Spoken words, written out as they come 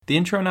The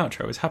intro and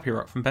outro is Happy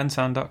Rock from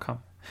bensound.com,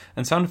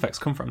 and sound effects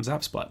come from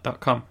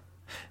zapsplat.com.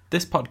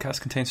 This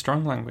podcast contains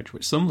strong language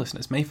which some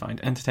listeners may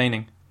find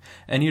entertaining.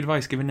 Any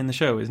advice given in the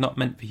show is not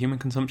meant for human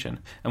consumption,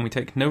 and we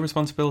take no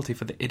responsibility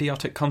for the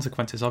idiotic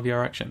consequences of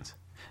your actions.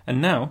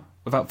 And now,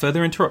 without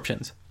further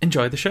interruptions,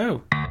 enjoy the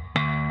show!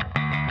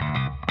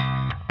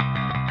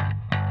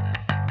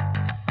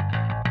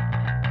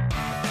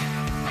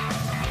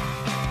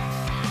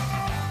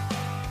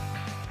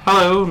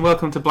 Hello and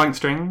welcome to Blank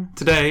String.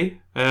 Today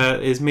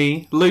is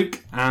me,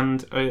 Luke,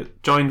 and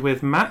joined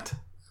with Matt.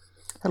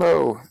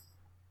 Hello.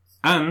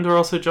 And we're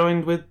also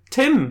joined with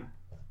Tim.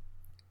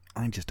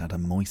 I just had a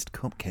moist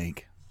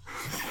cupcake.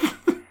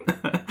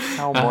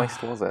 How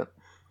moist was it?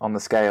 On the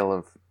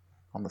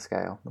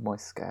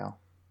moist scale.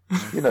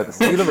 You know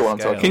the one I'm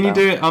talking about. Can you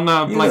do it on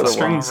a blank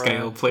string one.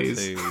 scale,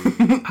 please?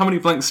 How many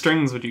blank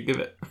strings would you give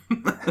it?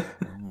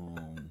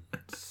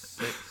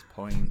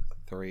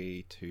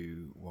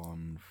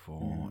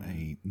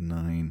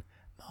 6.32148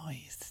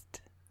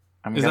 moist.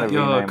 Is that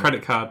your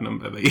credit card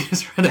number that you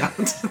just read out?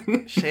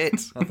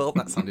 Shit, I thought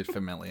that sounded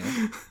familiar.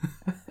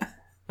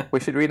 We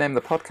should rename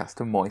the podcast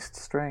to Moist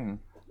String.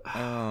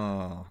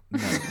 Oh,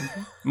 no.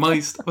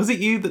 Moist. Was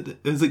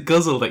it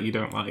guzzle that you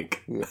don't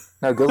like? Yeah.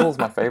 No, guzzle's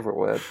my favourite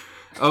word.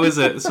 Oh, is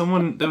it?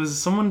 Someone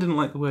didn't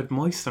like the word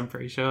moist, I'm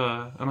pretty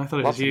sure. And I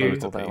thought it was you.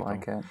 Lots of people don't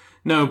like it.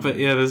 No, but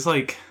yeah, there's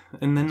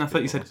and then I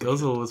thought you said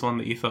guzzle was one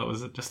that you thought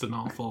was just an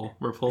awful,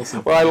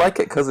 repulsive. Well, I like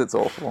it because it's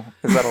awful.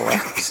 Is that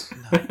allowed?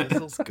 No,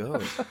 guzzle's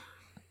good.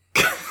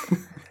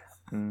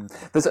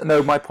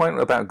 My point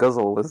about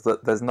guzzle is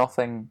that there's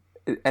nothing.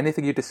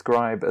 Anything you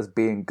describe as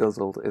being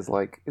guzzled is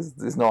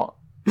not.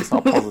 It's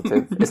not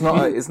positive.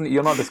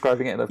 You're not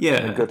describing it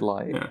in a good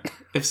light. Yeah.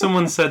 If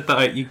someone said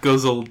that you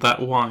guzzled that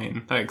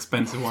wine, that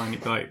expensive wine,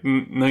 you'd be like,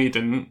 no, you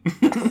didn't.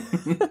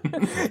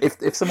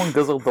 If someone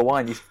guzzled the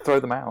wine, you should throw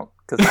them out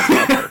because that's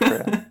not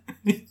appropriate.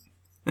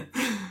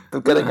 They're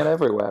getting it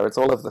everywhere. It's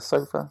all over the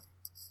sofa.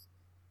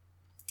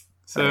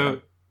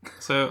 So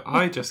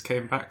I just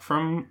came back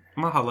from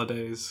my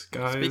holidays,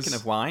 guys. Speaking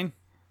of wine,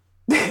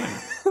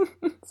 had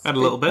a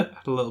little bit.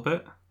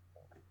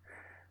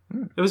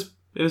 It was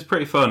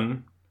pretty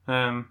fun.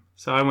 So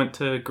I went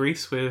to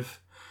Greece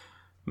with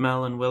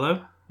Mel and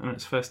Willow, and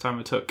it's the first time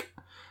I took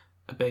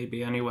a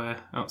baby anywhere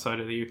outside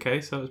of the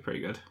UK, so it was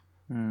pretty good.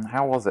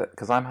 How was it?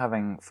 Because I'm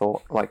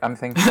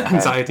thinking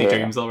anxiety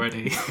dreams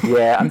already.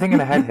 Yeah, I'm thinking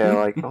ahead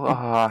here,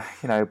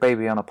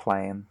 baby on a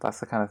plane.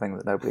 That's the kind of thing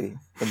that nobody.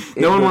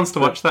 No one wants to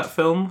watch that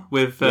film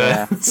with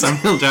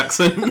Samuel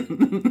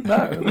Jackson.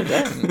 No, they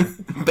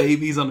don't.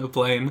 Babies on a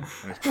plane.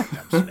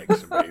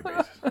 snakes and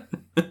babies.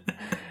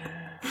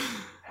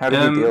 How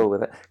did you deal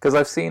with it? Because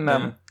I've seen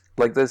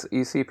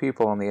you see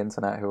people on the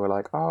internet who are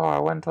like, oh, I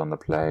went on the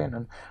plane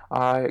and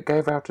I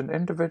gave out an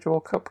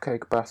individual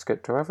cupcake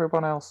basket to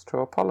everyone else to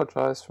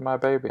apologise for my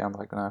baby. I'm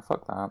like, no,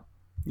 fuck that.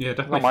 Yeah,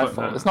 definitely. It's not my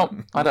fault. It's not.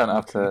 I don't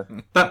have to.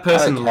 That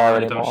person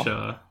lied, I'm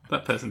sure.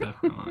 That person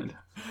definitely lied.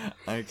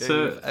 I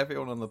gave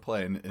everyone on the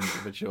plane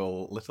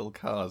individual little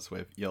cards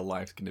with "Your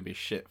life's going to be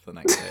shit for the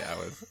next 8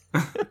 hours."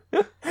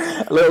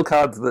 Little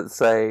cards that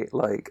say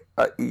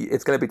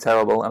 "It's going to be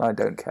terrible" and I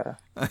don't care.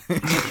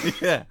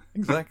 Yeah,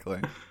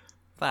 exactly.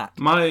 That.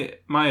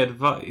 My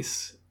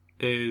advice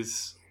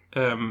is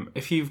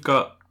if you've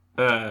got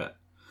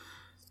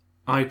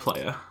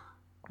iPlayer,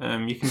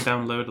 you can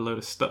download a load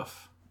of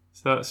stuff.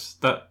 So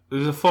that. It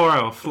was a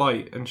 4-hour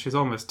flight, and she's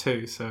almost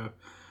 2, so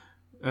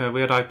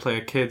we had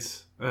iPlayer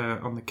Kids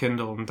on the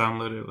Kindle and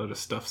downloaded a load of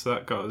stuff. So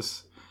that got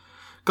us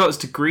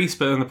to Greece.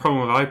 But then the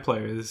problem with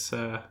iPlayer is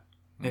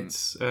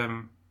it's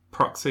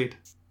proxied.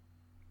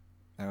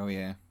 Oh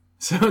yeah.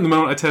 So the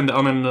moment I turned it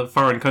on in a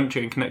foreign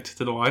country and connected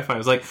to the Wi-Fi, I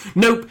was like,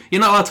 "Nope,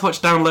 you're not allowed to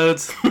watch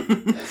downloads.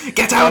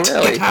 Get out,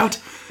 get out!"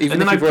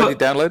 Even if you've already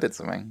downloaded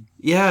something.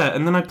 Yeah,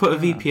 and then I put a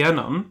VPN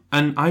on,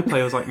 and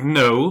iPlayer was like,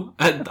 "No,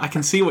 I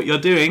can see what you're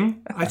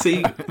doing. I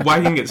see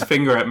wagging its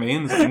finger at me,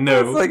 and it's like,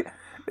 no."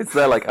 It's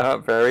there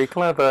very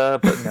clever,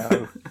 but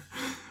no.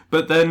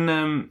 But then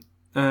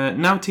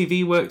Now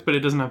TV worked, but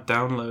it doesn't have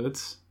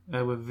downloads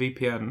with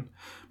VPN.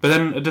 But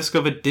then I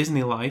discovered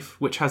Disney Life,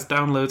 which has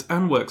downloads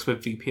and works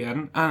with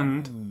VPN,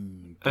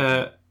 and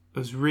it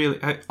was really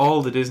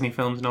all the Disney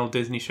films and all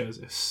Disney shows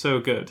are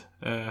so good.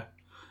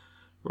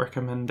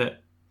 Recommend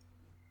it.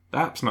 The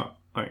app's not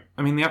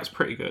the app's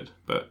pretty good,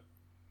 but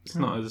it's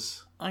not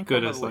as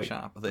good as which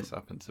app this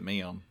happened to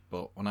me on.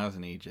 But when I was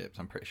in Egypt,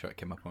 I'm pretty sure it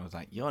came up and was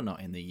like, "You're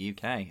not in the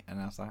UK," and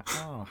I was like,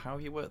 "Oh, how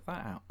you work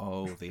that out?"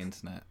 Oh, the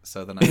internet.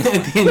 So then I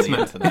went the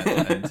internet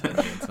and turned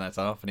the internet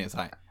off, and it's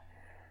like,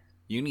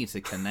 "You need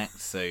to connect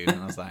soon."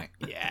 And I was like,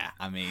 "Yeah,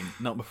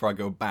 not before I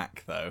go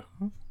back though."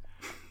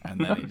 And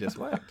then it just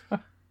worked.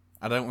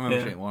 I don't remember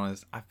which it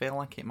was. I feel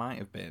like it might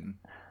have been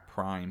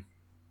Prime.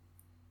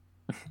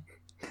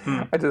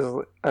 I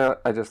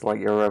just like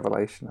your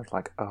revelation of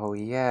oh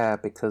yeah,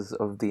 because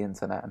of the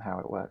internet and how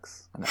it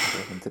works and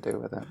everything to do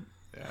with it.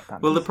 Yeah.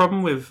 Well, the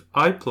problem with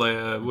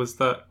iPlayer was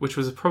that, which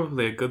was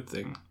probably a good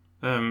thing,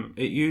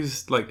 it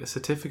used a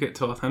certificate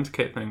to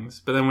authenticate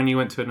things, but then when you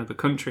went to another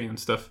country and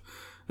stuff,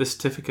 the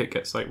certificate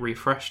gets like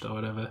refreshed or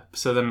whatever.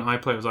 So then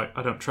iPlayer was like,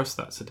 I don't trust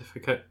that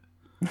certificate.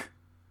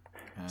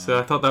 So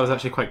I thought that was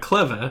actually quite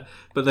clever,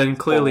 but then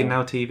clearly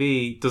Now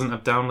TV doesn't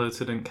have downloads,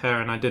 so I didn't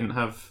care, and I didn't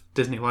have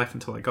Disney Life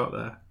until I got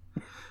there.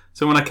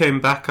 So when I came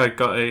back, I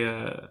got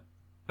a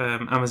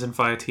Amazon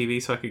Fire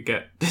TV so I could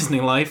get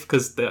Disney Life,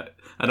 because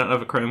I don't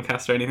have a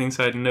Chromecast or anything,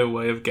 so I had no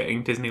way of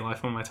getting Disney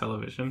Life on my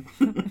television.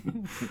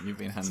 You've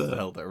been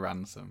held at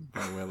ransom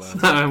by Willow.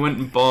 I went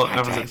and bought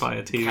Amazon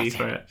Fire TV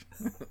for it.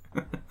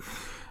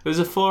 It was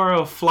a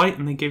 4-hour flight,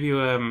 and they give you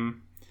a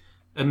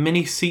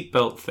mini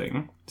seatbelt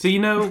thing. So you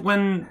know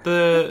when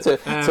the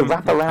to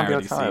wrap around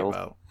your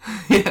child.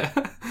 Yeah.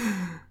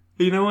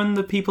 You know when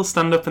the people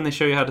stand up and they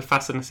show you how to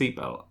fasten a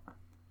seatbelt?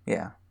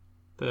 Yeah.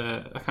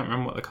 I can't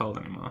remember what they're called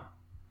anymore.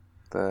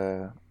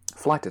 The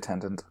flight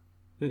attendant.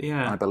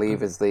 Yeah. I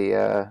believe is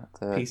the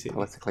PC.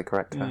 politically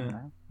correct term. Yeah.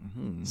 Now.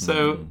 Mm-hmm.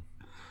 So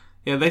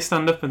yeah, they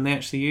stand up and they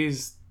actually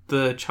use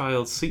the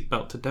child's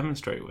seatbelt to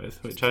demonstrate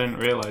with, which I didn't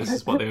realise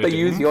is what they were doing. They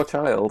use your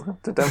child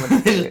to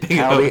demonstrate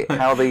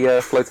how the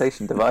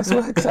flotation device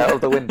works out of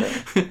the window.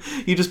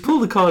 You just pull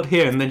the cord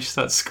here, and then she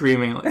starts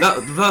screaming like,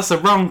 "That's a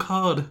wrong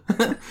cord,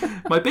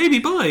 my baby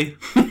boy!"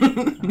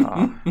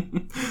 Oh,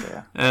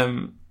 yeah.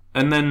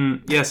 And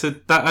then so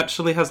that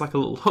actually has like a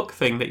little hook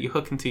thing that you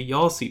hook into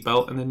your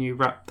seatbelt, and then you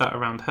wrap that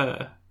around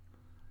her.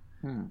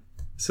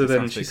 So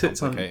then she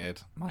sits on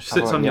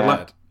your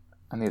lap.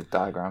 I need a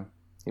diagram.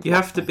 You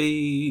have to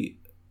be...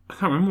 I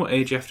can't remember what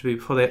age you have to be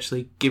before they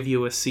actually give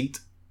you a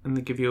seat, and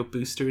they give you a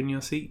booster in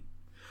your seat.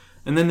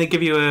 And then they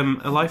give you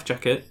a life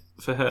jacket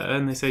for her,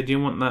 and they say, do you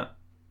want that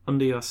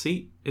under your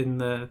seat in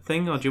the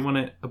thing, or do you want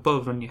it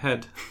above on your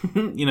head?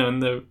 In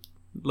the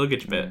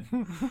luggage bit.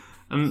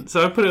 And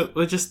so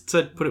I just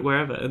said put it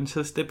wherever, and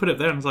they put it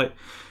there, and I was like,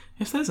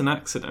 if there's an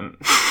accident,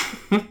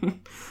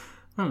 I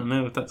don't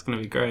know if that's going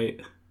to be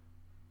great.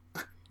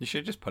 You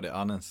should just put it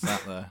on and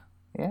sat there.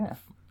 Yeah.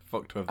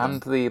 Fucked with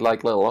and the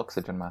little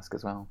oxygen mask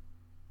as well.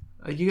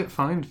 You get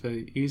fined for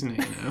using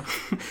it,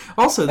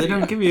 Also, they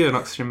don't give you an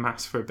oxygen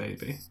mask for a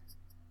baby.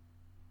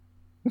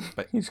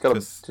 But you just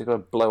got to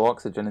blow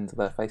oxygen into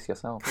their face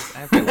yourself.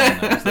 Everyone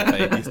knows that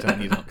babies don't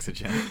need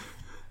oxygen.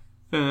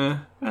 I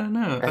don't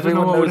know.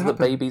 Everyone knows that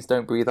babies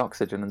don't breathe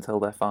oxygen until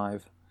they're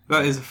 5.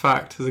 That is a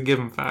fact. It's a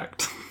given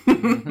fact.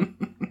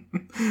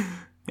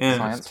 Yeah.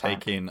 Science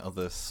taking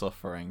others'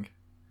 suffering.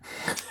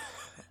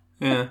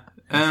 Yeah.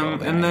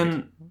 And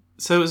then...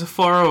 So it was a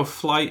 4-hour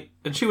flight,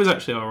 and she was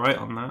actually alright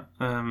on that.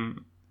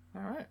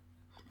 Alright.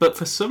 But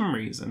for some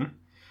reason,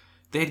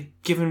 they'd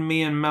given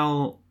me and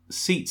Mel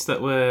seats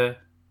that were...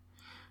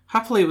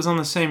 Happily, it was on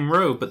the same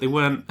row, but they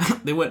weren't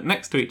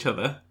next to each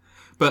other.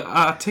 But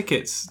our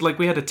tickets,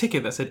 we had a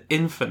ticket that said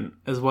infant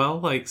as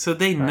well, so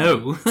they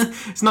know.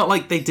 It's not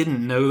like they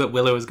didn't know that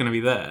Willow was going to be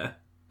there.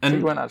 And so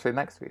you weren't actually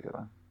next to each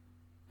other?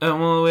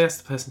 Well, we asked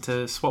the person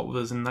to swap with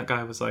us, and that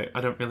guy was like,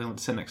 I don't really want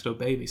to sit next to a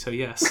baby, so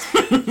yes.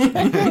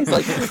 He's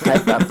like,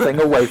 get that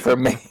thing away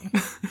from me.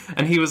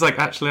 And he was like,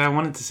 actually, I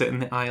wanted to sit in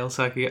the aisle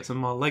so I could get some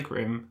more leg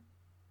room.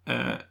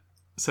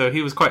 So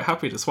he was quite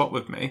happy to swap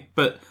with me,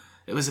 but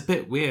it was a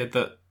bit weird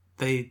that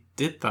they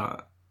did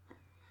that.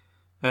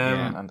 I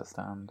don't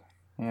understand.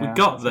 Yeah, we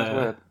got there,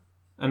 weird.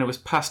 And it was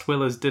past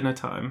Willow's dinner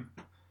time.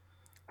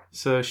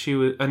 So she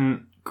was...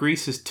 And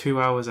Greece is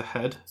 2 hours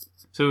ahead.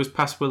 So it was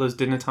past Willow's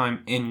dinner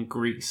time in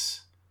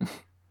Greece,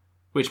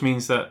 which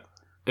means that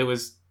it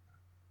was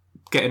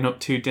getting up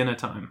to dinner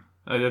time.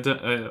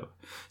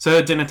 So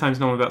her dinner time's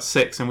normally about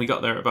 6, and we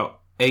got there about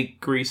 8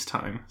 Greece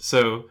time.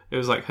 So it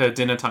was like her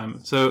dinner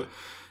time. So,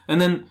 and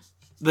then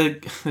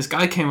this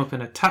guy came up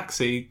in a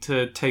taxi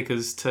to take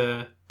us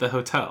to the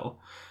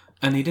hotel,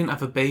 and he didn't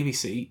have a baby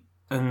seat.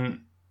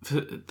 And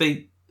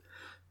the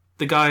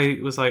guy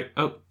was like,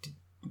 "Oh,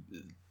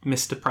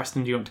 Mr.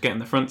 Preston, do you want to get in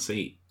the front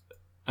seat?"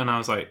 And I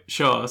was like,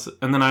 sure.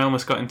 And then I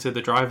almost got into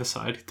the driver's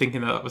side,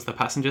 thinking that was the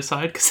passenger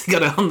side, because he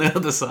got it on the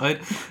other side.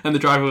 And the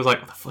driver was like,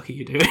 what the fuck are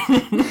you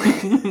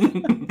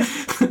doing?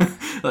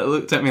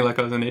 Looked at me like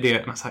I was an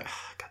idiot. And I was like,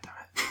 God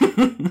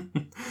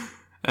damn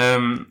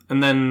it.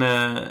 And then,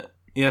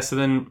 so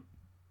then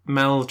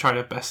Mel tried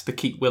her best to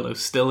keep Willow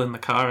still in the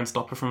car and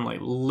stop her from,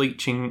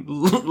 lurching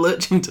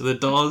to the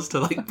doors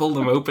to, pull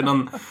them open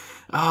on...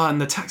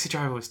 and the taxi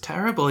driver was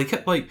terrible. He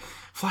kept,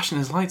 flashing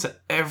his lights at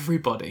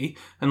everybody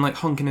and,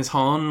 honking his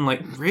horn,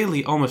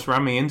 really almost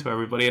ramming into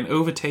everybody and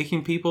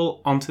overtaking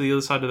people onto the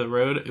other side of the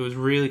road. It was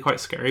really quite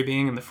scary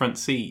being in the front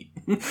seat.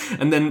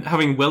 And then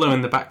having Willow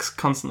in the back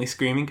constantly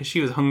screaming because she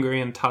was hungry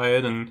and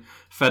tired and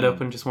fed up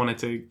and just wanted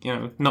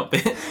to, not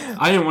be...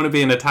 I didn't want to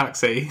be in a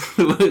taxi.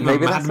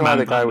 Maybe that's why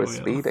the guy was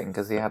speeding,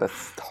 because he had a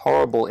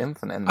horrible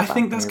infant in the back. I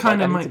think that's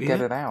kind of might be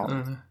get it out.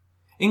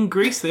 In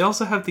Greece, they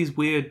also have these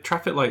weird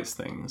traffic lights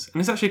things, and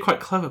it's actually quite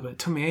clever, but it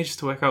took me ages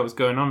to work out what was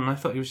going on, and I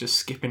thought he was just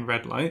skipping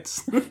red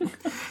lights.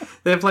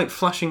 They have,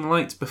 flashing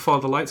lights before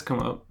the lights come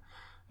up,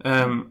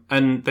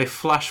 and they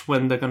flash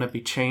when they're going to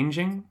be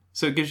changing,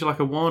 so it gives you,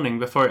 a warning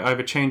before it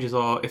either changes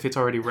or if it's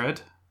already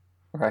red.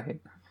 Right.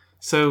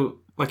 So,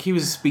 like he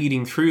was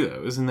speeding through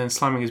those and then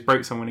slamming his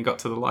brakes on when he got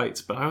to the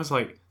lights. But I was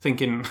like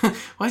thinking,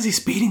 why is he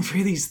speeding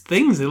through these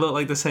things? They look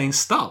like they're saying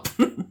stop.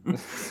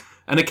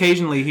 And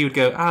occasionally he would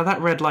go,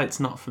 that red light's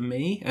not for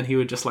me. And he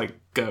would just like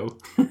go.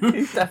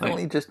 He's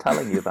definitely just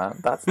telling you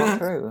that. That's not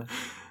true.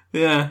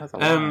 Yeah. That's a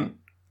lie.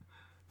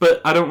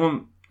 But I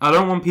don't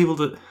want people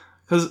to,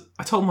 because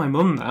I told my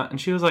mum that and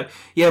she was like,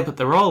 yeah, but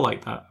they're all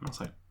like that. And I was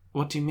like,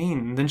 what do you mean?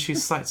 And then she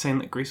started saying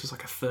that Greece was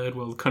like a third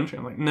world country.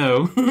 I'm like,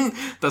 no,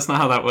 that's not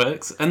how that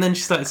works. And then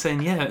she started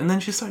saying, yeah. And then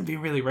she started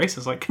being really racist. I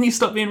was like, can you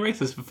stop being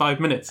racist for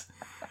 5 minutes?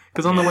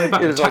 Because on the way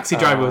back, the taxi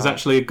driver was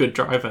actually a good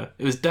driver.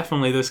 It was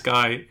definitely this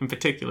guy in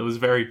particular was a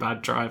very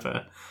bad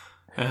driver.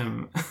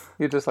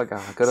 You're just like,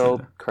 good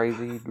old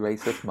crazy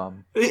racist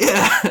mum.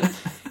 Yeah.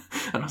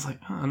 And I was like,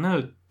 oh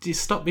no, do you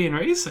stop being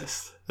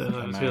racist?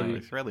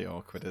 It's really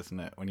awkward, isn't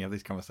it? When you have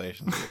these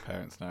conversations with your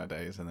parents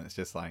nowadays and it's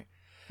just like,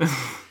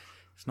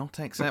 it's not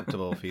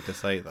acceptable for you to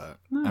say that.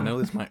 No. I know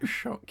this might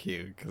shock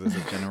you because it's a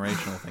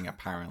generational thing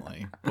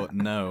apparently, but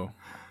no,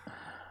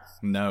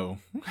 don't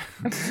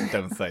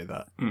say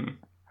that.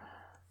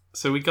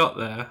 So we got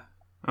there,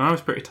 and I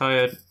was pretty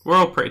tired. We're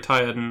all pretty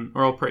tired, and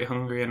we're all pretty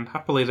hungry. And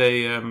happily,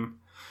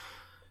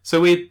 so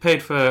we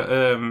paid for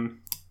an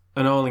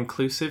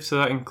all-inclusive, so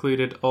that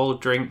included all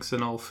drinks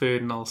and all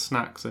food and all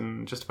snacks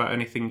and just about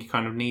anything you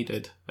kind of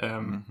needed.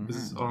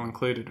 Was all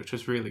included, which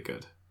was really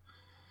good.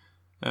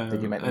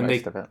 Did you make the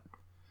most of it?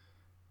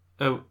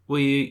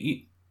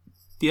 We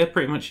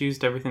pretty much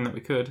used everything that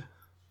we could.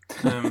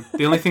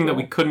 The only thing that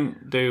we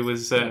couldn't do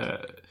was they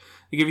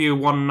give you a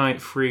 1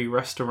 night free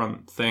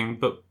restaurant thing,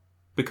 but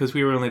because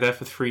we were only there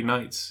for 3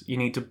 nights, you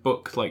need to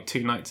book like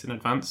 2 nights in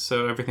advance,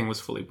 so everything was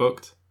fully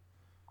booked.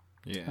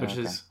 Yeah, which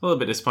is a little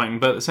bit disappointing,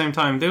 but at the same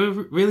time, they were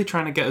really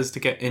trying to get us to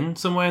get in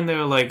somewhere, and they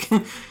were like,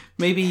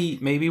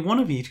 maybe one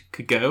of you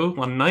could go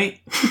 1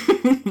 night.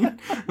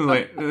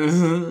 Like,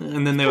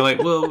 and then they were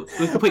like, well,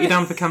 we could put you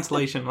down for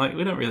cancellation. Like,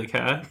 we don't really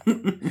care.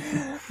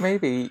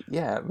 Maybe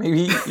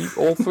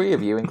all 3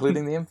 of you,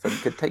 including the infant,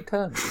 could take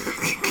turns.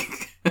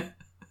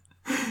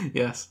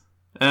 Yes.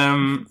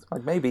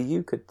 Like maybe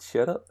you could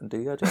shut up and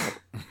do your job.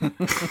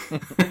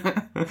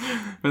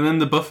 And then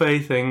the buffet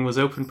thing was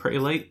open pretty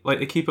late. Like,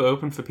 they keep it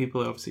open for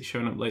people obviously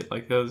showing up late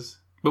like us.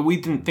 But we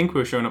didn't think we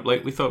were showing up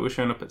late. We thought we were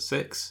showing up at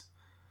 6.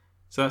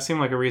 So that seemed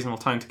like a reasonable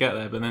time to get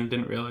there, but then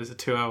didn't realise the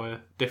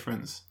 2-hour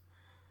difference.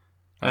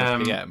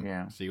 PM,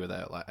 yeah. So you were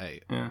there at like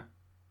 8. Yeah.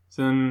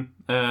 So then,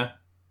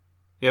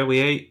 we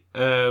ate.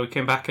 We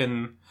came back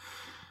and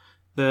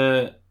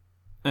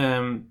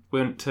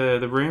went to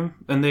the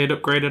room, and they had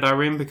upgraded our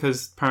room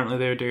because apparently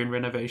they were doing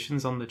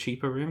renovations on the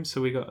cheaper room,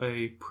 so we got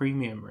a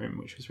premium room,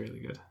 which was really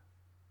good.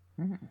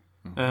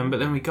 But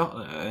then we got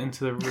there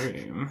into the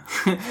room.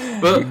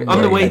 But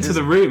on the way to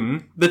the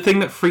room, the thing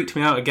that freaked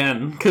me out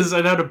again, because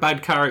I'd had a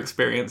bad car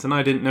experience and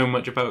I didn't know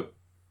much about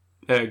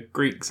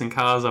Greeks and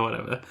cars or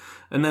whatever,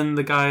 and then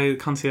the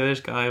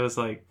concierge guy was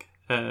like,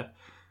 Willow,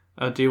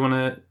 do you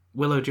want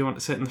to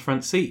sit in the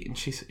front seat? And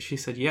she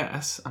said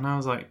yes, and I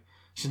was like,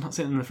 she's not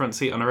sitting in the front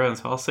seat on her own,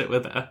 so I'll sit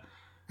with her.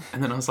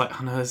 And then I was like,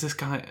 oh no, is this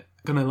guy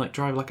gonna like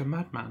drive like a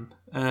madman?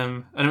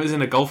 And it was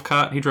in a golf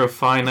cart. He drove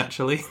fine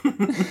actually.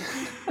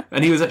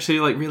 And he was actually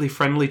like really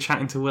friendly,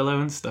 chatting to Willow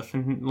and stuff,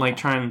 and like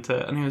trying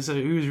to, and he was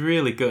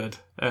really good.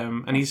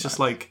 And he's just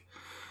like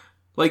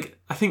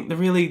I think the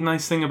really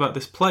nice thing about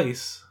this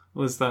place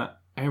was that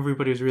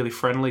everybody was really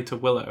friendly to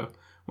Willow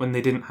when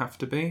they didn't have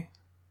to be.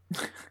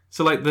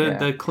 So like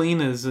the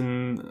cleaners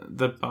and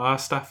the bar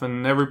staff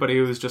and everybody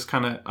was just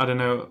kind of, I don't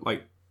know,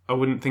 like I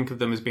wouldn't think of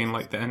them as being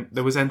like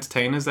there was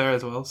entertainers there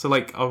as well. So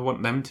like I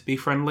want them to be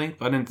friendly,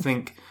 but I didn't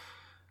think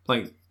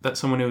like that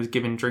someone who was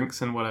giving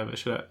drinks and whatever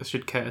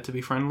should care to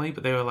be friendly,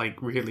 but they were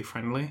like really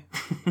friendly.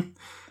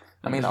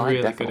 I mean, I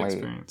really good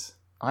experience.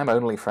 I'm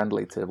only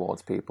friendly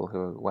towards people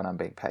when I'm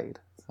being paid.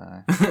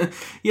 So.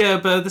 Yeah,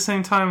 but at the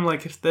same time,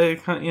 like if they're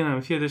kind of,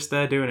 if you're just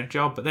there doing a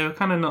job, but they were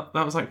kind of not.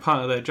 That was like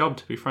part of their job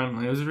to be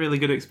friendly. It was a really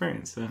good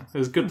experience. It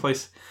was a good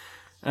place.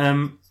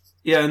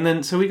 Yeah, and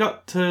then so we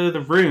got to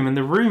the room, and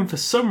the room for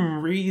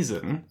some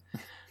reason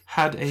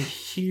had a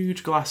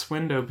huge glass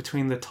window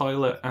between the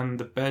toilet and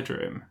the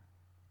bedroom.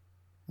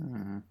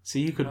 So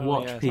you could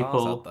watch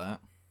people.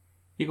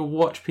 You could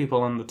watch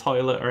people on the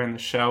toilet or in the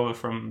shower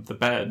from the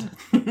bed.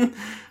 Like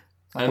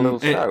a little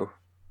show.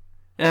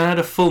 And it had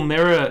a full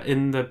mirror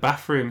in the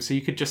bathroom, so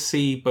you could just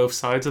see both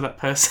sides of that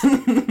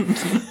person.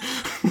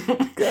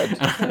 Good.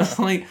 I was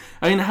like,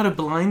 it had a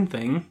blind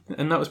thing,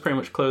 and that was pretty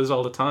much closed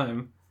all the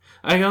time.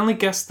 I only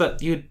guessed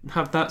that you'd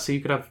have that so you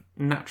could have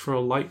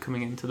natural light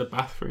coming into the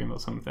bathroom or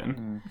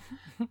something.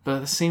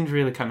 But it seemed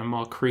really kind of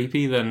more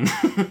creepy than...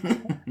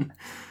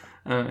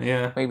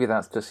 yeah. Maybe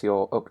that's just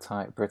your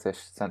uptight British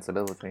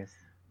sensibilities.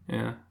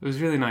 Yeah. It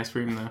was a really nice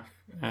room,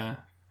 though.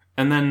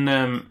 And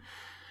then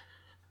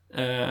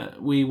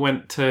we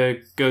went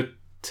to go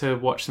to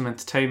watch some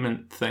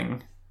entertainment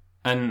thing,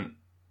 and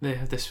they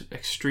have this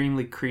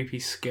extremely creepy,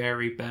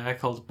 scary bear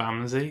called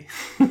Bamsey.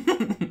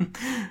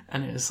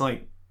 And it was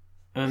like...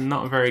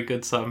 not a very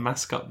good sort of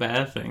mascot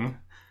bear thing.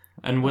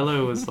 and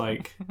Willow was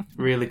like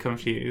really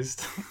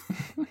confused.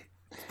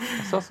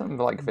 I saw some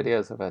like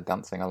videos of her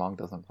dancing along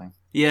to something.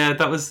 Yeah,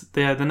 that was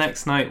the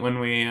next night when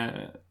we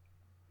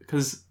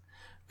because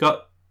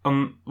got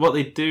on what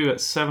they do at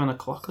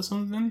 7:00 or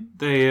something.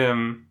 They it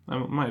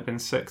might have been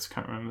 6,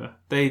 can't remember.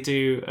 They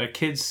do a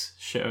kids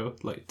show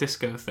like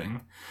disco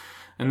thing,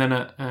 and then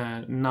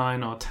at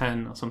 9 or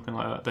 10 or something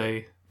like that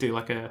they do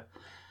like a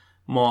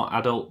more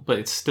adult but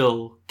it's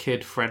still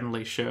kid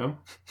friendly show.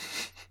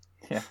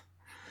 Yeah.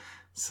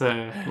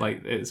 So,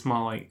 like, it's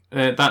more like...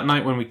 that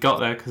night when we got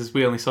there, because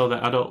we only saw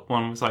the adult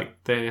one, was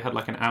like, they had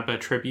like an ABBA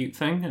tribute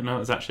thing, and that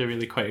was actually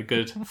really quite a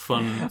good,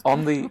 fun...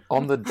 On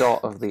the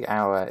dot of the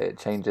hour, it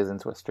changes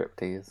into a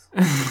striptease.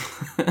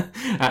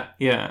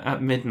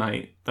 at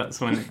midnight, that's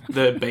when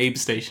the Babe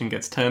station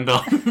gets turned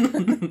on.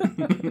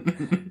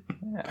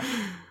 Yeah.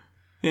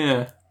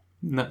 Yeah.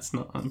 And that's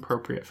not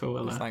appropriate for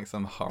Willow. It's like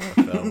some horror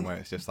film where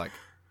it's just like...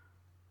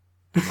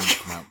 Demons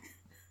come out.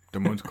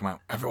 Demons come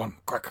out. Everyone,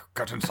 quick,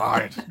 get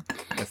inside.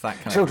 It's that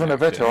kind Children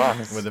of of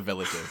Vittoris. with the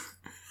villagers.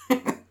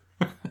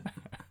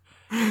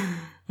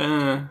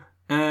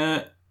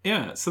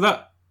 Yeah, so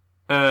that...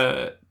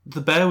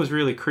 the bear was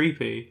really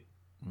creepy.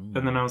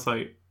 And then I was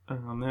like,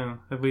 oh no,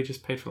 have we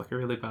just paid for like a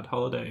really bad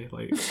holiday?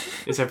 Like,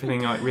 is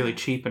everything like really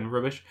cheap and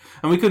rubbish?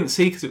 And we couldn't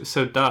see because it was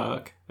so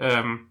dark.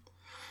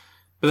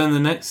 But then the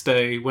next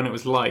day, when it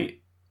was light,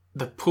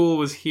 the pool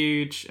was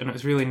huge and it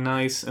was really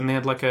nice. And they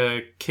had like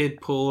a kid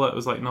pool that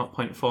was like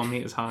 0.4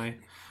 meters high,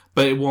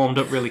 but it warmed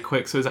up really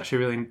quick. So it was actually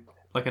really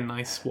like a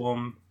nice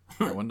warm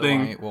I wonder thing.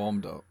 why it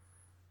warmed up.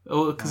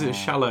 Oh, because it was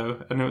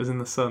shallow and it was in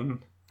the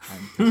sun.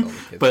 And 'cause all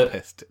the kids But-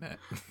 pissed in it.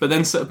 But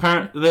then so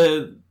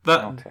apparently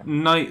that Okay.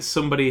 night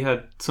some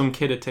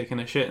kid had taken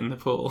a shit in the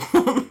pool.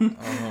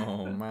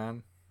 Oh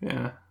man.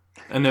 Yeah.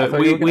 And I thought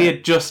we you were gonna-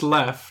 had just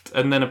left,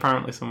 and then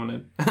apparently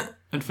someone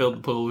had filled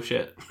the pool with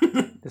shit.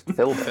 Just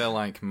filled I it. feel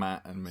like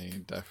Matt and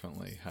me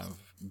definitely have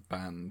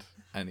banned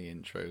any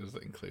intros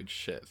that include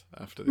shit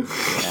after this.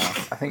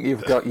 Yeah. I think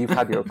you've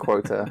had your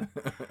quota.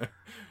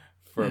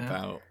 For Yeah.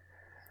 about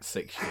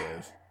 6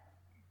 years.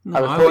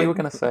 No, I thought you were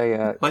going to say,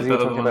 because you were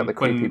talking about the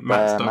creepy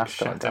bear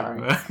mascot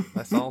guy.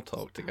 Let's all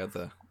talk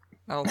together.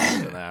 I'll do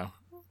it now.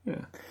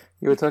 Yeah.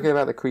 You were talking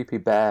about the creepy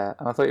bear,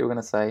 and I thought you were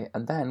going to say,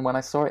 and then when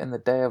I saw it in the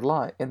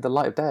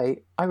light of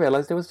day, I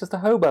realised it was just a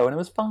hobo and it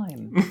was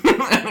fine.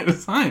 It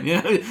was fine,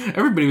 yeah.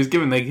 Everybody was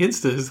giving their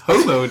kids to this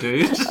hobo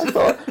dude.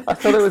 I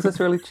thought it was this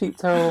really cheap,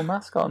 terrible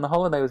mascot, and the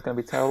holiday was going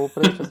to be terrible,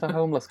 but it was just a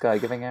homeless guy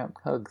giving out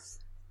hugs.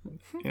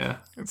 Yeah.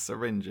 It's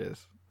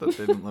syringes that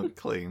didn't look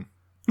clean.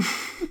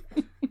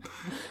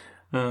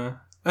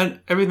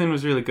 And everything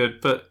was really good,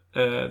 but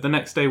the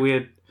next day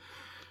we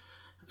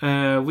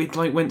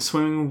like went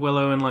swimming with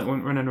Willow and like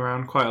went running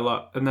around quite a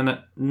lot. And then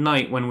at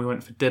night when we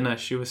went for dinner,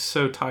 she was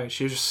so tired.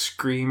 She was just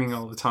screaming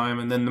all the time.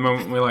 And then the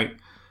moment we like,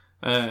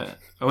 I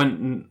went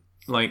and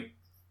like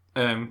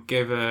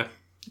gave her,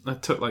 I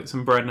took like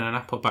some bread and an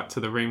apple back to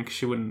the room because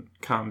she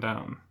wouldn't calm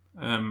down.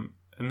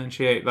 And then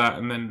she ate that,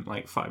 and then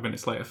like 5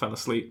 minutes later fell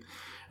asleep.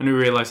 And we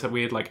realised that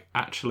we had like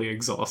actually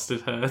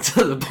exhausted her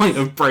to the point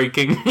of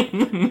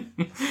breaking.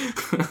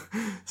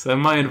 So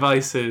my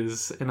advice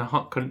is, in a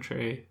hot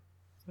country,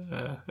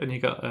 and you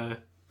got a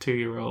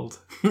 2-year-old,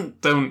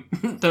 don't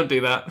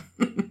do that.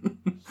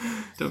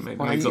 Don't make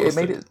them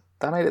exhausted.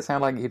 That made it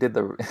sound like you did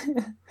the...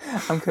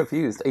 I'm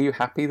confused. Are you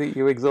happy that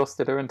you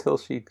exhausted her until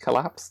she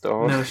collapsed?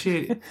 Or... No,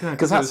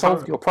 Because that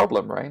solved your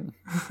problem, right?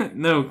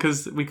 No,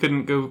 because we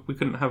couldn't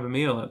have a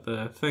meal at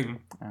the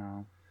thing.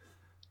 Oh,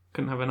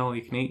 Couldn't have an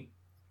all-you-can-eat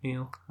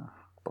meal.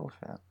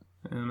 bullshit.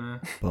 And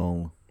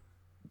Bull.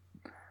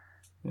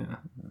 yeah.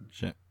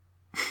 Shit.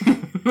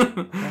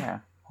 Yeah,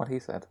 what he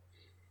said.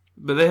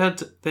 But they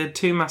had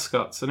 2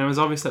 mascots, and it was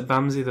obvious that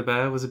Bamsey the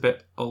bear was a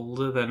bit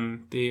older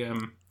than the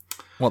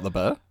What, the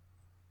bear?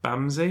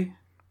 Bamsey.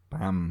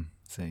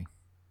 Bamsey.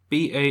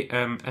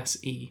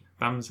 Bamse.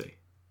 Bamsey.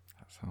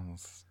 That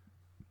sounds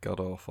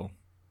god awful.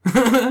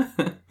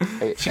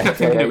 She kept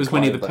thinking it was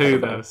Winnie the Pooh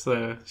Clive, though,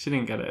 so she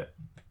didn't get it.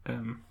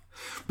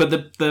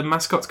 But the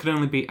mascots could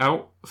only be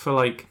out for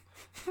like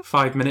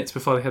 5 minutes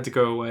before they had to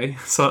go away,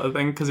 sort of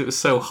thing, because it was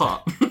so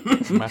hot.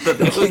 That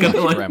they were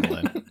gonna, like-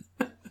 Gremlin.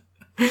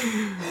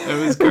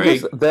 It was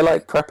great. They're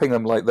like prepping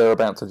them like they're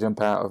about to jump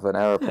out of an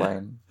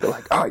aeroplane. They're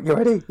like, "All right, you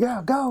ready?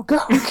 Yeah, go, go,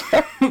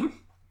 go."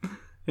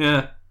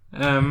 Yeah.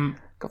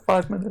 Got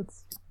 5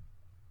 minutes.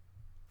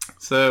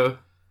 So,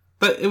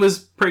 but it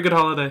was a pretty good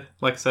holiday.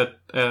 Like I said,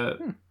 I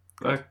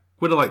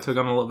would have liked to have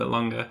gone a little bit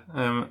longer.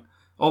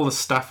 All the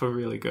staff were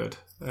really good.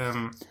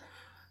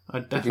 I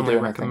definitely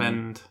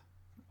recommend.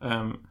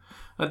 I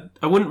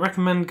wouldn't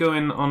recommend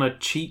going on a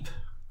cheap.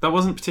 That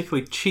wasn't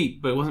particularly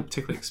cheap, but it wasn't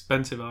particularly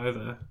expensive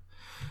either.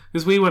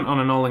 Because we went on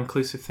an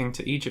all-inclusive thing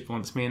to Egypt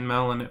once, me and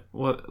Mel, and it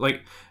was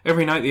like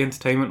every night the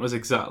entertainment was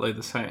exactly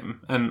the same,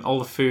 and all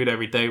the food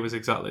every day was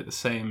exactly the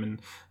same, and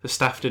the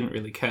staff didn't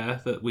really care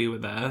that we were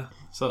there,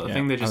 sort of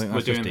thing. They just were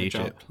doing their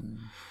job.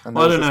 And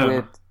Well, I there was don't this know,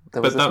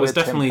 there but that was this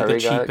weird definitely Tim the Perry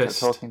guy that kept cheapest.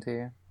 talking to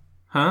you.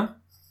 Huh?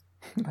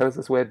 There was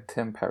this weird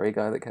Tim Perry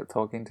guy that kept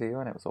talking to you,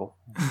 and it was awful.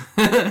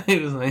 He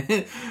was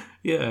like,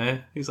 yeah.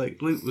 He's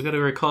like, Luke, we got to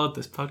record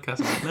this podcast.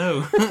 I'm like,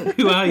 no,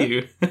 who are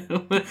you?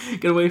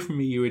 Get away from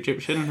me, you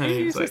Egyptian. And He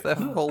he was uses like,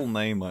 their full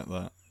name like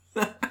that.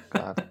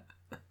 God.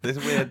 This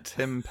weird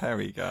Tim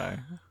Perry guy.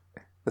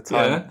 The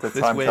time This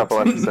travel weird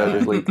episode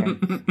is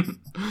leaking.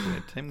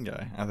 Weird Tim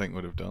guy, I think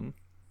would have done.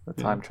 The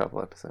time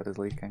travel episode is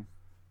leaking.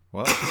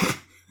 What?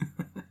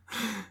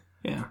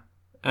 yeah.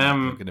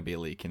 We're going to be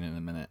leaking in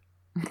a minute.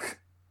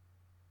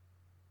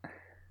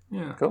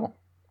 Yeah. Cool.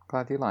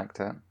 Glad you liked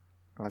it.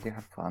 Glad you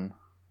had fun.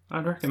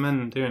 I'd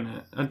recommend doing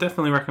it. I'd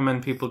definitely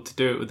recommend people to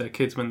do it with their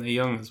kids when they're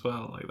young as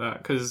well, like that,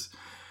 because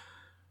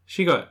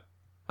she got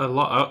a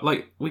lot of,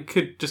 like, we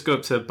could just go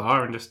up to a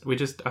bar and we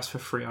just asked for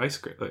free ice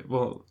cream. Like,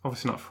 well,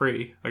 obviously not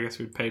free. I guess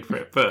we paid for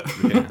it, but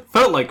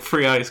felt like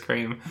free ice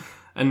cream.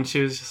 And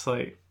she was just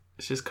like,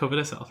 she just covered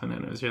herself in it,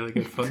 and it was really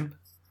good fun.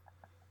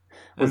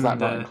 Was that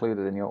not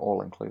included in your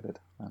all-included?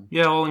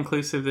 Yeah,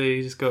 all-inclusive.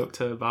 They just go up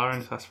to a bar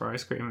and just ask for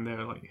ice cream, and they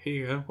were like, here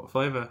you go, what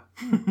flavour?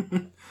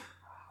 God,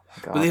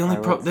 But the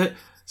only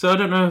so I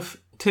don't know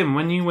if, Tim,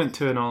 when you went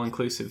to an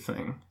all-inclusive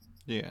thing,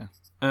 Yeah.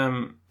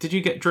 did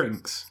you get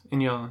drinks in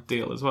your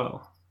deal as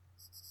well?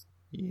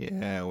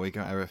 Yeah, we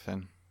got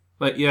everything.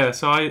 Like, yeah,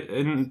 so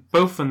when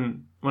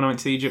I went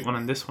to the Egypt one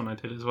and this one I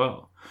did as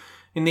well.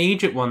 In the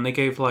Egypt one, they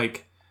gave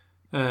like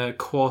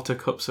quarter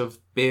cups of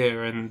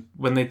beer, and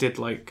when they did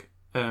like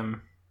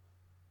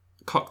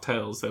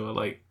cocktails, they were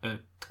like a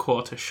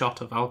quarter shot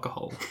of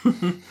alcohol.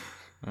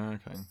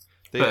 Okay.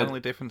 The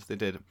only difference they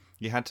did,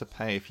 you had to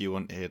pay if you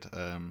wanted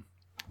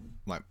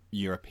like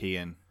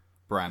European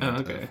brand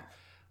of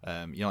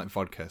like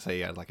vodka. So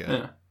you had like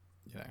a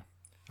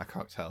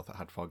cocktail that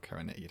had vodka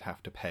in it, you'd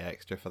have to pay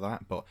extra for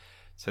that. But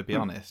to be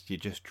honest, you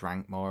just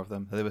drank more of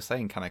them. They were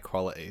saying kind of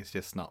quality, it's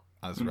just not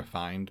as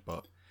refined,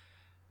 but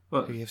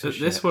well,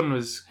 this one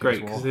was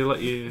great because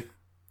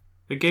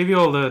they gave you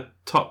all the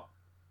top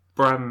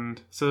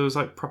brand, so there was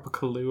like proper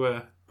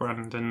Kahlua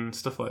brand and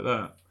stuff like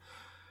that.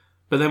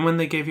 But then when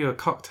they gave you a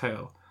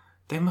cocktail,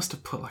 they must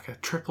have put like a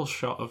triple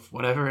shot of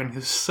whatever, and it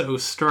was so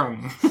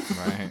strong.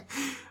 Right.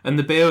 And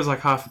the beer was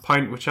like half a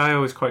pint, which I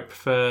always quite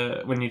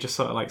prefer when you just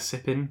sort of like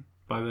sipping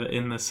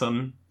in the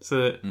sun.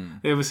 So that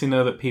they obviously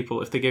know that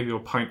people, if they give you a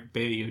pint of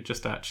beer, you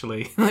just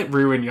actually like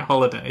ruin your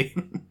holiday.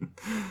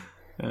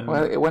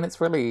 Well, when it's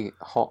really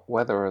hot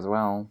weather as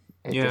well,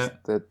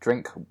 the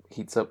drink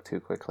heats up too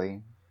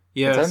quickly.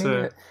 Yeah,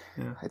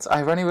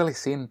 I've only really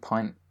seen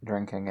pint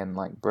drinking in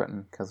like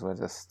Britain because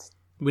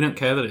we don't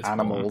care that it's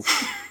animals.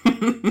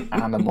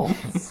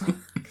 Animals.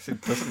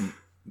 It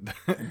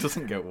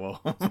doesn't get warm.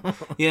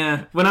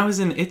 Yeah, when I was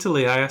in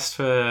Italy, I asked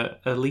for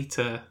a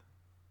litre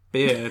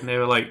beer, and they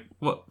were like,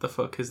 "What the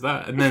fuck is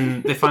that?" And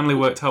then they finally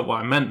worked out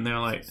what I meant, and they were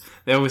like,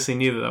 they obviously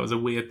knew that was a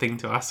weird thing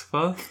to ask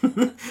for.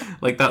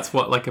 Like that's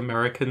what like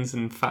Americans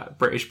and fat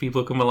British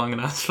people come along and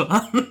ask for.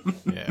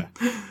 Yeah.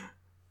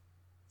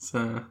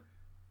 So.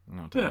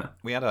 Yeah.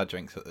 We had our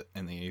drinks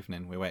in the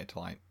evening. We waited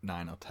till like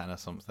 9 or 10 or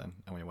something,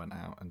 and we went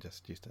out and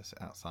just used to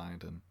sit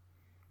outside, and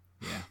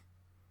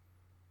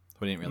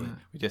we didn't really.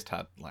 We just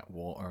had like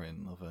water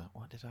in other.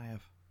 What did I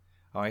have?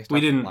 Oh,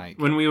 we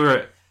didn't. When we were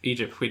at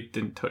Egypt, we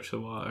didn't touch the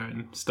water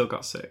and still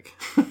got sick.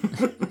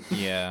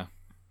 Yeah.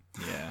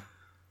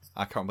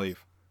 I can't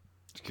believe.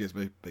 Excuse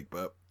me, big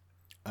burp.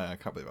 I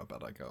can't believe how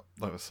bad I got.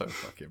 That was so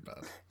fucking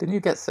bad. Didn't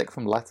you get sick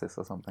from lettuce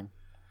or something?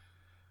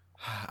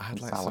 I had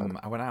like salad.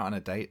 I went out on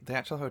a date. The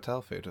actual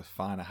hotel food was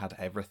fine. I had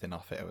everything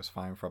off it. It was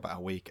fine for about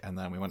a week, and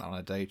then we went on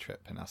a day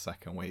trip in our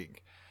second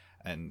week,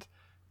 and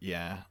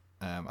I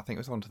think it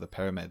was on to the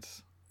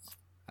pyramids,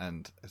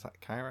 and is that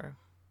Cairo?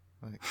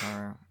 Was it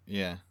Cairo?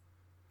 Yeah.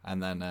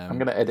 And then I'm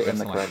gonna edit in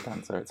the correct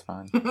answer. It's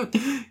fine.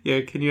 Yeah,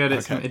 can you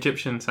edit some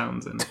Egyptian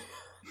sounds in?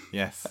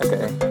 Yes.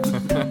 Okay.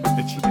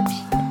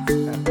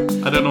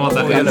 I don't know what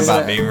that is.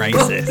 About being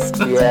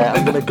racist. Yeah,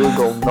 I'm gonna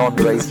Google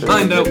non-racist.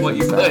 Find out what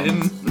you put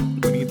in.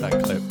 We need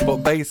that clip. But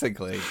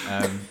basically,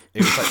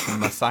 it was like some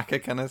massacre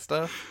kind of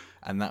stuff,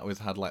 and that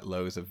had like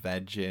loads of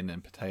veg in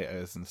and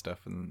potatoes and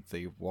stuff, and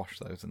they wash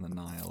those in the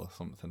Nile or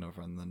something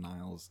over, and the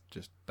Nile's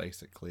just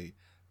basically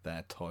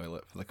their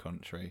toilet for the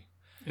country.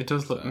 It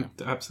does look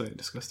absolutely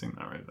disgusting,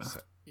 that right there.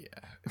 So, yeah,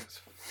 it was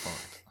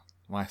fucked.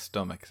 My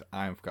stomach,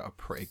 I've got a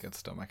pretty good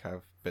stomach.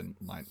 I've been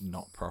like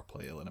not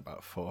properly ill in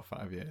about 4 or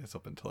 5 years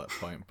up until that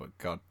point, but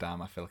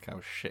goddamn, I feel like I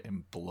was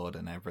shitting blood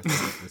and everything.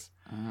 It was,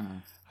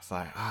 I was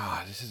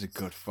like, this is a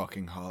good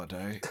fucking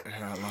holiday.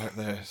 Yeah, I like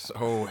this.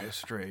 Oh,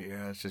 history.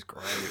 Yeah, it's just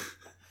great.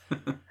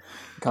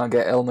 Can't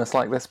get illness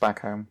like this back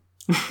home.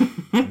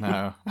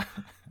 No.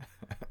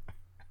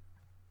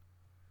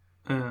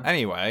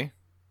 Anyway.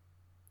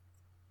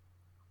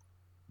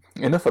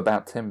 Enough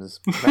about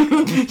Tim's. You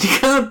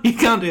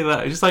can't do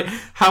that. It's just like,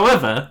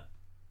 however.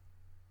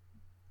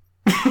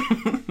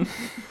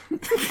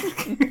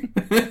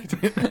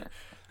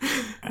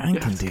 I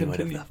can do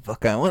whatever the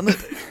fuck I want to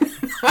do.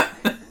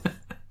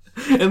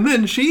 And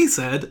then she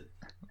said,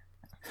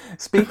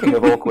 speaking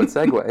of awkward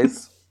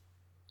segues.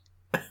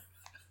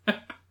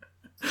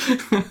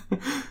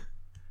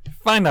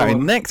 Find out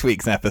in next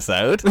week's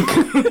episode.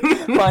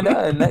 Find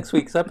out in next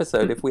week's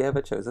episode if we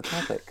ever chose a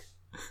topic.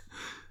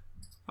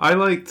 I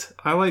liked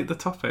the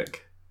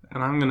topic,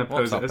 and I'm going to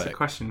pose it as a topic?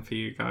 question for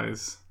you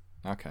guys.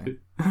 Okay.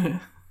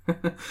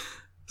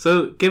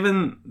 So,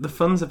 given the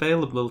funds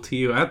available to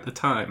you at the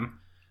time,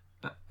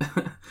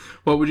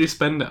 what would you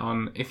spend it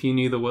on if you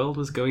knew the world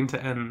was going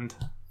to end?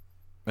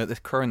 At this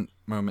current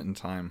moment in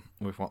time,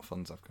 with what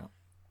funds I've got.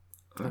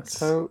 That's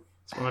So,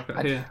 what I've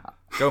got here.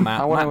 Go,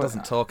 Matt. I wanna- Matt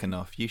doesn't talk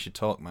enough. You should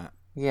talk, Matt.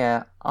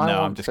 yeah.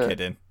 No, I'm just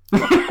kidding.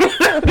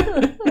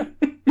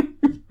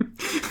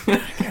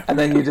 And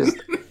then you just...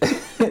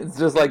 it's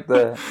just like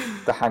the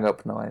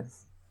hang-up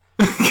noise.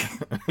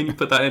 Can you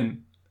put that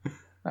in?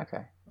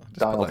 Okay. Just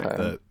Dial put, like,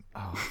 tone.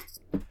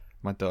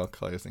 my door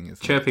closing is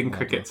Chirping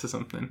crickets or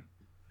something.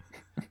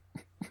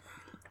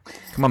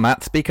 Come on,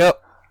 Matt, speak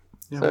up.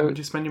 Yeah, So- what would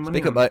you spend your money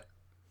Speak on? up, mate.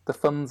 The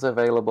funds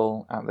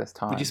available at this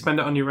time. Would you spend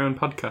it on your own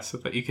podcast so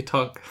that you could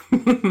talk?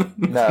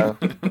 No,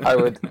 I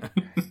would.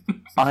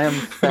 I am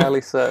fairly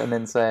certain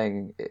in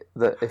saying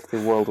that if the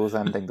world was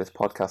ending, this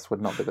podcast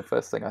would not be the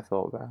first thing I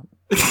thought about.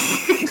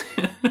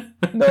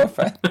 No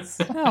offense.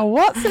 Oh,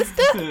 what,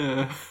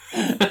 sister?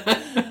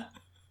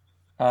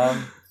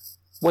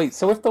 Wait,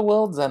 so if the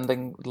world's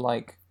ending,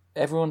 like,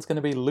 everyone's going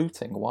to be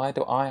looting, why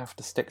do I have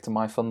to stick to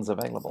my funds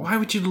available? Why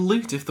would you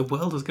loot if the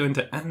world was going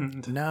to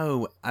end?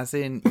 No, as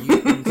in,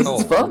 you've been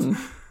told, It's fun.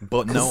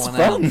 but no It's one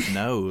fun. else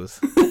knows.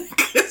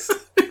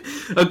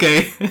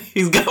 Okay,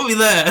 he's got me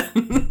there.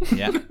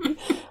 Yeah.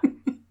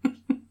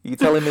 You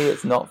telling me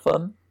it's not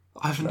fun?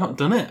 I've not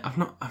done it.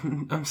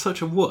 I'm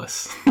such a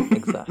wuss.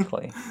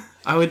 Exactly.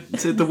 I would.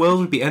 So the world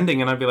would be ending,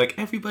 and I'd be like,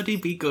 everybody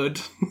be good.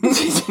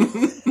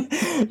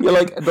 You're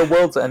like, the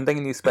world's ending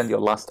and you spend your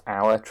last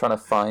hour trying to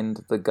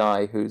find the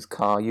guy whose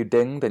car you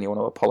dinged and you want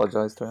to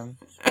apologise to him.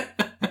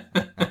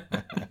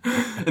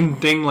 And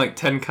ding like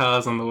 10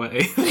 cars on the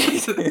way.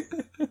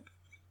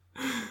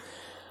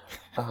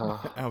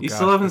 Oh, You God.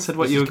 still haven't said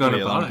what This you is were gonna going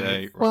to be a long buy.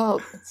 day.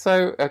 Well,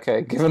 so,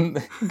 okay, given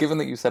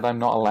that you said I'm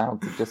not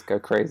allowed to just go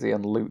crazy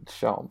and loot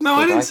shops. No, I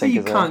which didn't say think you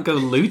is a- can't go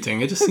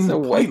looting. It just seems a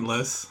waste.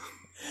 pointless.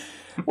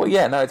 Well,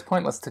 yeah, no, it's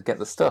pointless to get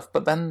the stuff,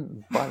 but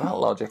then by that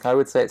logic, I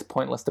would say it's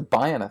pointless to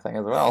buy anything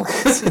as well,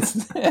 because it's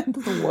the end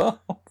of the world.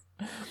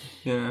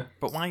 Yeah.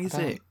 But why is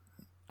don't- it?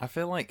 I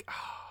feel like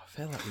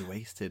we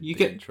wasted You the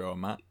get- intro,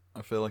 Matt.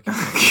 I feel like it's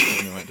not going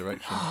in the right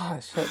direction. Ah,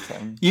 shit,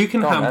 Tim. You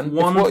can Go on, have then.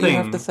 one if what thing. you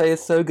have to say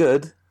is so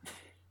good.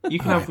 You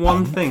can have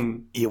one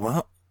thing. You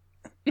what?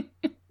 Go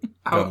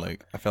How- on,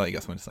 Luke. I feel like you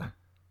got something to say.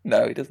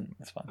 No, he doesn't.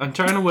 It's fine. I'm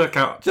trying to work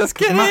out. Just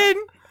 'cause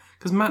kidding!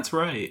 Because Matt's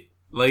right.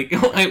 Like,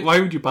 why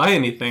would you buy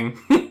anything?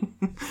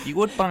 You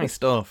would buy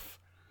stuff.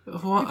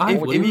 What? I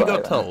If would. you buy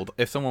got that? told,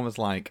 if someone was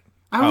like,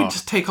 I would Oh,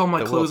 just take all my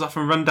the clothes world- off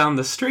and run down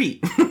the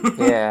street.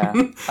 Yeah,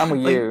 I'm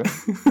with you.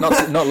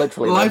 Not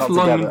literally. but not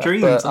Lifelong together,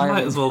 dreams. but I might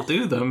I'm- as well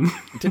do them.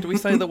 did we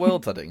say the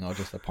world's ending or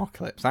just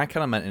apocalypse? I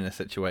kind of meant in a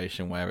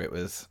situation where it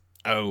was,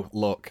 oh,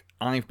 look,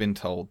 I've been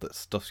told that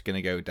stuff's going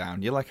to go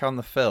down. You're like on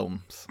the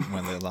films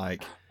when they're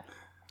like,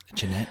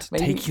 Jeanette,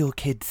 Maybe- take your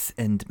kids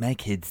and my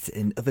kids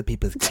and other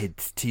people's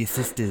kids to your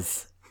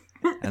sisters.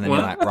 And then What?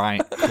 you're like,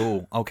 right,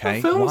 cool,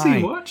 okay, What films are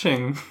you why?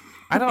 watching?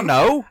 I don't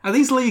know. Are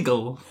these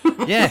legal?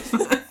 Yes.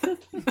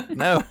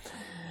 No.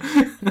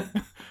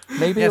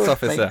 Maybe Yes, it would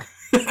officer.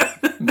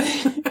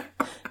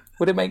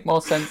 Would it make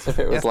more sense if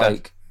it was Yes, Dad.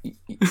 like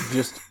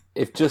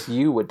if just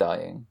you were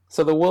dying,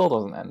 so the world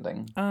wasn't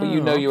ending, but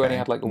you know you only okay.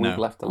 had like a No. week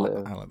left to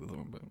live? I like the other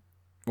one, but...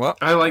 What?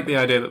 I like the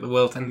idea that the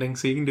world's ending,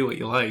 so you can do what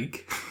you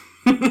like.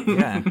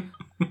 Yeah.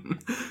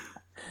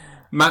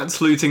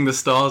 Matt's looting the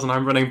stars, and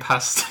I'm running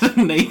past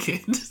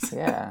naked,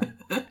 Yeah.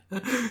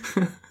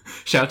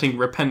 shouting,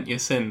 "Repent your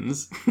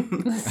sins."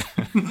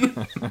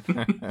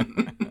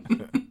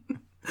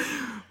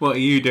 What are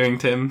you doing,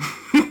 Tim?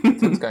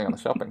 Tim's going on a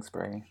shopping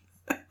spree.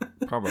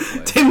 Probably.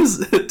 Tim's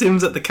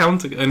at the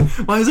counter going,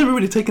 "Why is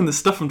everybody taking the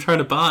stuff I'm trying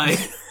to buy?"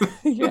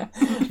 Yeah.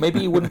 Maybe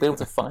you wouldn't be able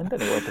to find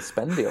anywhere to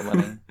spend your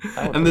money.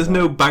 That would And be there's bad.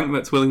 no bank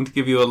that's willing to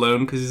give you a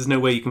loan because there's no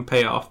way you can pay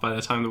it off by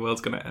the time the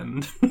world's going to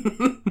end.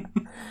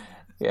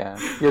 Yeah.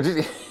 You're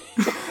just...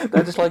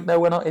 They're just like, no,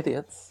 we're not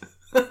idiots.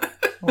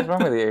 What's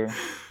wrong with you?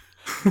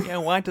 Yeah,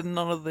 why did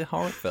none of the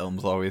horror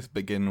films always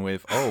begin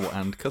with, oh,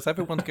 and because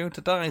everyone's going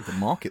to die, the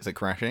markets are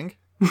crashing?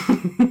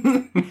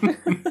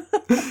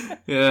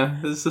 Yeah,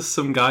 there's just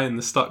some guy in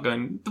the stock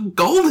going,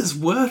 "Gold is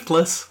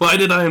worthless. Why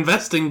did I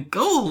invest in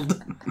gold?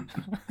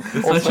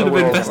 I Also, should have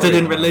we're all invested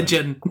in worried.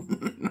 religion."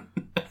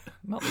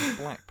 Not this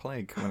black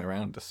plague coming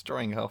around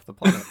destroying half the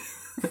planet.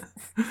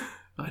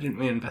 Why didn't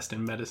we invest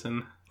in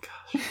medicine?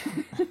 Gosh.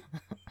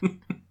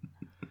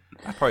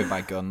 I'd probably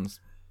buy guns.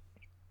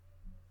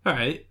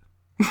 Alright.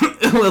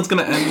 The world's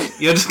gonna end.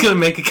 You're just gonna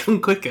make it come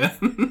quicker.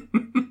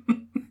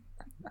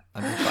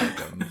 I'd just buy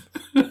guns.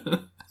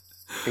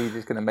 Are you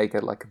just going to make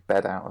it like a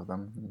bed out of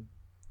them? And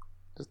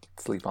just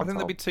sleep I on think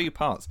top? there'd be two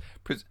parts.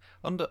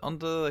 Under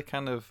the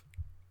kind of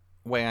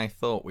way I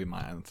thought we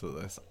might answer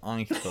this.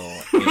 I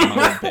thought it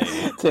might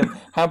be. Tim,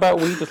 how about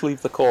we just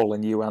leave the call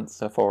and you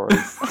answer for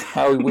us?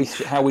 How we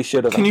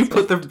should have. Can you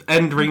answered. put the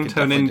end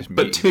ringtone in,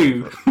 but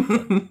two?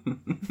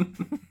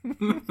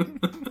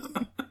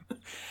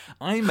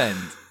 I meant,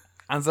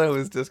 as I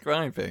was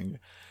describing,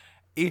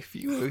 if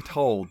you were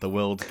told the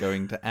world's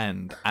going to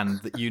end and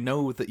that you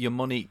know that your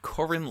money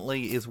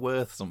currently is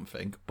worth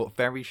something, but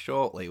very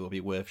shortly will be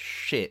worth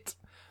shit,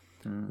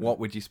 what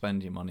would you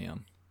spend your money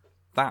on?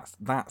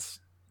 That's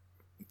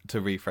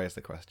to rephrase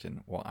the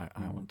question, what I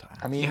want to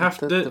ask. I mean, You have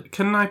to.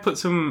 Can I put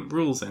some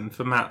rules in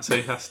for Matt so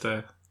he has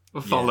to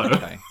follow? Yeah,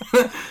 okay.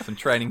 Some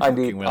training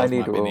fucking wheels need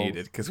might be rules.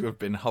 needed because we've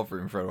been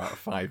hovering for about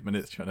 5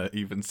 minutes trying to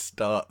even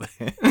start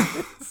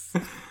this.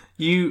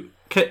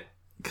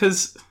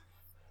 Because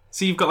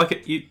so you've got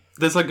like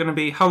there's like going to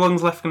be, how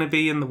long's left going to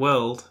be in the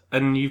world,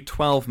 and you've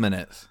 12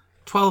 minutes.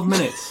 12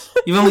 minutes.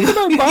 You've only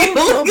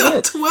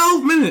got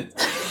 12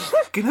 minutes.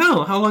 Fucking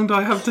hell, how long do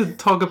I have to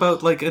talk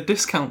about like a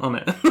discount on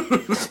it?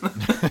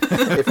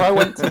 If I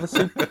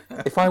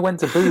went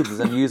to Booths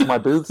and used my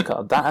Booths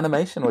card, that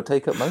animation would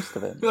take up most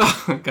of it.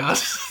 Oh god.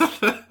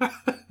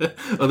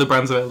 Other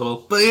brands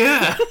available. But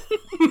yeah.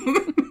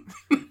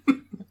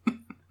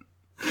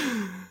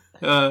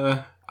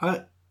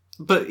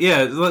 But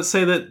yeah, let's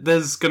say that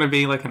there's going to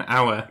be like an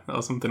hour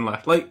or something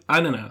left. Like,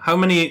 I don't know.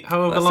 However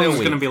long is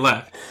going to be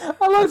left?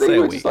 I like that say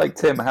you a were just like,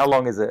 Tim, how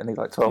long is it? And he's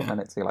like, 12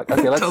 minutes. And you're like,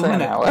 okay, let's 12 say an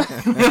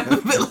minutes. hour.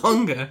 A bit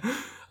longer.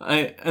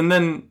 And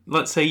then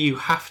let's say you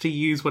have to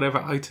use whatever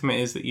item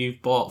it is that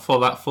you've bought for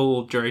that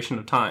full duration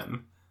of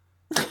time.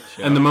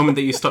 Sure. And the moment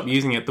that you stop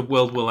using it, the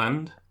world will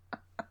end.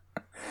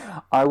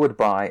 I would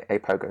buy a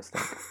pogo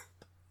stick.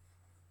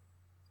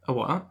 A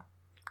what?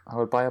 I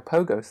would buy a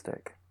pogo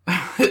stick.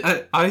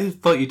 I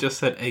thought you just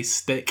said a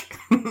stick.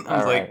 I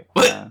was like,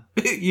 what? Yeah.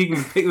 You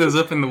can pick those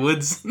up in the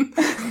woods.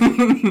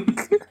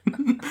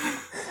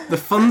 The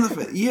funds of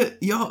it.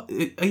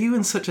 Are you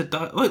in such a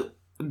look?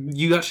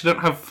 You actually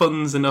don't have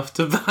funds enough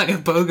to buy a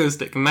pogo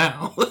stick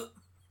now.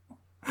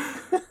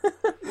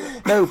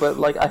 No, but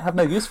like I have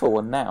no use for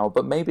one now.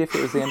 But maybe if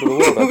it was the end of the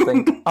world, I'd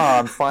think,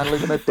 I'm finally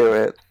going to do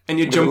it. And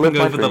you're jumping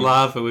over the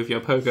lava with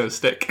your pogo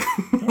stick.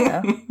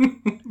 Yeah.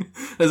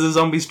 As the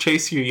zombies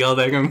chase you, you're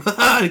there going,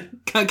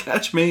 can't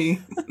catch me.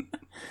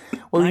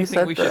 Well, I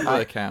think we should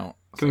work out.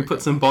 Can we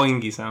put some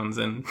boingy sounds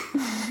in?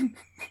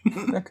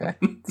 Okay.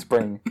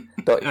 Spring.wmv.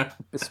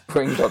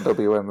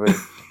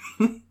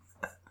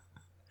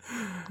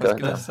 I was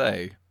going to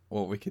say,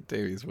 what we could do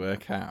is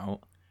work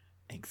out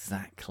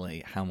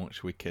exactly how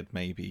much we could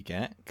maybe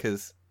get,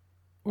 because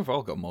we've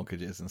all got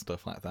mortgages and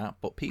stuff like that,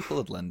 but people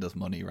would lend us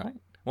money, right?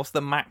 What's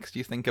the max do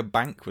you think a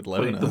bank would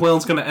loan us? The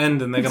world's going to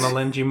end and they're going to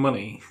lend you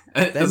money.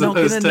 They're not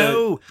going to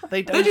know.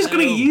 They're just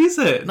going to use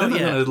it. They're Not not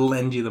yet. going to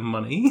lend you the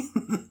money.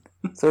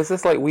 So is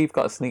this like we've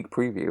got a sneak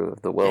preview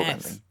of the world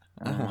ending?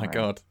 Oh my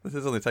god, this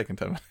is only taking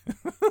 10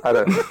 minutes. I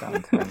don't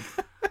understand, Tim.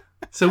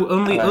 So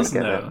only I don't us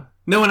get know.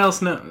 No one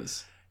else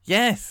knows.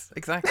 Yes,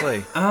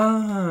 exactly.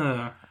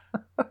 Ah.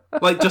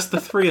 Like just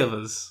the three of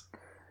us.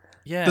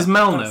 Yeah. Does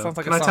Mel that know? sounds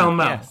like Can a I song. tell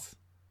Mel? Yes.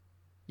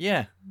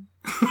 Yeah.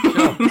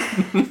 Sure.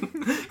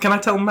 Can I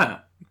tell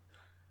Matt?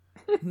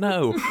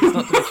 No, it's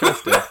not to be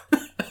trusted.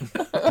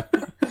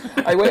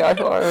 I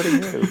thought I already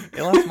knew.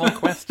 He'll ask more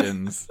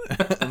questions,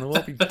 and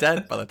we'll be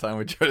dead by the time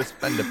we try to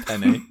spend a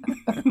penny.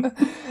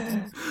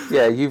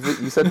 Yeah, you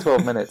said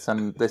 12 minutes,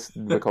 and this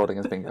recording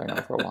has been going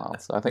on for a while,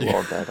 so I think we're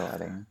all dead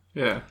already.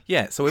 Yeah.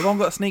 Yeah, so we've all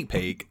got a sneak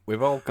peek.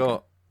 We've all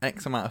got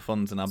X amount of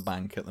funds in our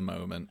bank at the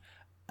moment,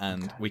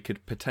 and we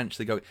could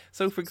potentially go...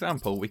 So, for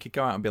example, we could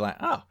go out and be like,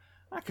 oh,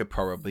 I could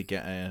probably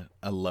get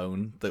a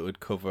loan that would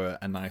cover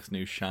a nice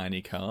new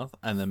shiny car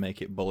and then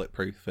make it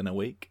bulletproof in a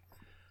week.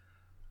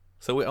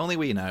 So only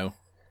we know,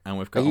 and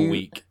we've got a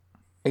week.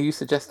 Are you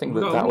suggesting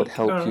We've got a that would week,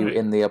 help you alright.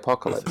 in the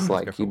apocalypse? Let's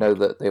Like, go you for know a week.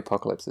 that the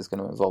apocalypse is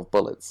going to involve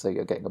bullets, so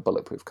you're getting a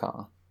bulletproof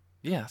car?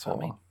 Yeah, that's what I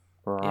mean.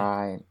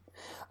 Right.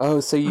 Oh,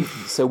 so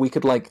we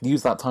could, like,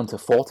 use that time to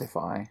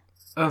fortify.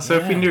 Oh, so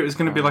if we Yeah. knew it was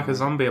going to be like a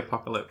zombie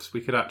apocalypse,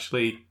 we could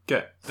actually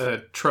get a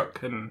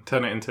truck and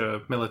turn it into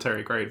a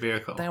military-grade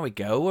vehicle. There we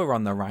go, we're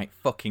on the right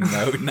fucking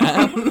road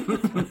now.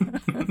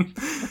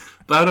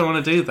 But I don't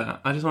want to do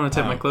that. I just want to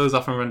take Oh. my clothes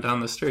off and run down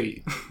the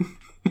street.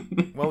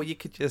 Well, you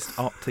could just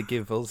opt to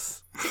give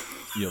us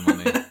your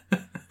money.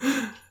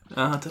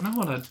 I don't know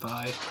what I'd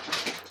buy.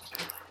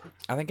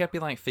 I think I'd be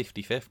like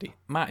 50-50.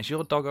 Matt, is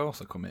your dog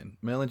also come in?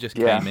 Merlin just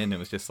Yeah. came in and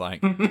was just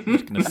like, I'm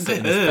just going to sit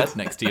in this bed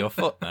next to your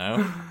foot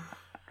now.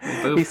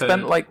 Both He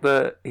spent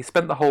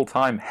the whole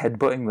time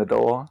headbutting the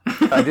door.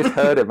 I just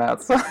heard him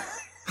outside,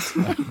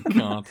 Oh,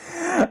 God.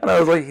 and I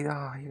was like,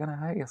 "Oh, you're gonna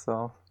hurt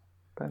yourself."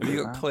 Don't Have do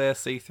you got that. clear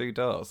see-through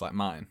doors like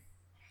mine?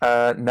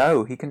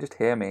 No, he can just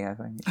hear me, I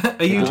think.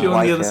 Are you two on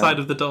Like the other it. side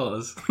of the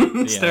doors?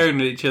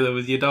 Staring at each other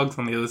with your dogs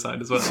on the other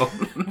side as well.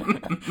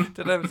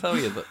 Did I ever tell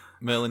you that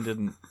Merlin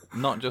didn't,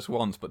 not just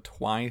once, but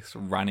twice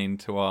ran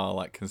into our,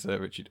 like,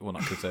 conservatory, well,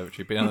 not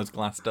conservatory, behind those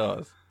glass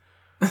doors?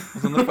 I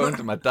was on the phone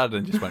to my dad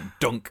and just went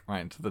dunk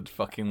right into the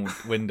fucking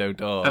window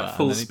door. At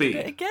full and then he did speed.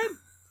 it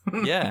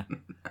again. Yeah.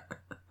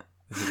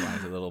 This is why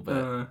he's a little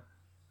bit.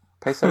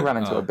 Peso ran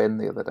into a bin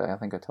the other day. I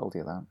think I told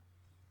you that.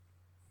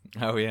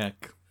 Oh yeah.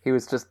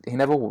 He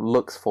never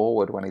looks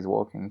forward when he's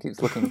walking. He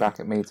keeps looking back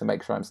at me to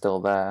make sure I'm still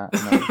there,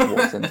 and then he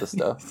walks into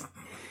stuff.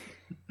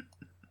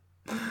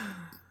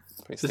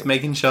 Just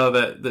making sure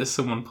that there's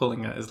someone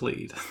pulling at his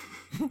lead.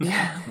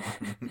 Yeah.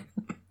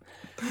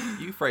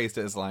 You phrased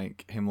it as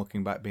like him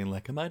looking back being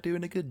like, am I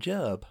doing a good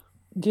job?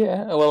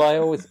 Yeah, well,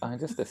 I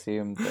just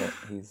assumed that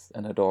he's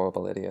an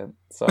adorable idiot.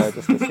 So I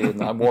just assumed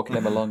that I'm walking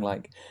him along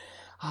like,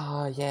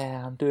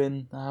 yeah,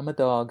 I'm a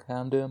dog,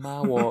 I'm doing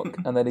my walk.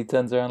 And then he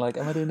turns around like,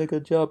 am I doing a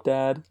good job,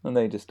 Dad? And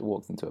then he just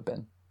walks into a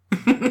bin.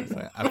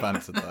 So I've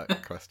answered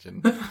that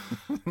question.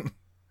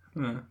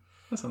 Yeah,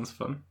 that sounds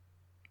fun.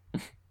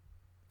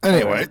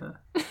 Anyway.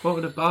 What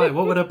would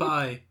I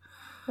buy?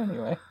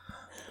 Anyway.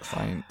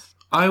 Science.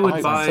 I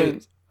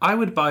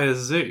would buy a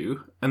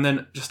zoo and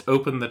then just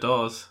open the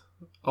doors.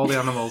 All the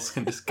animals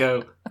can just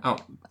go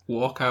out,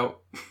 walk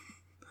out.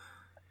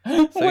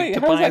 So Wait, to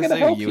how's buy that a gonna zoo,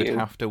 help you would you?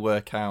 have to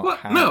work out What?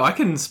 how... No, I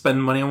can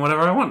spend money on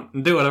whatever I want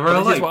and do whatever I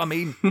This like. is what I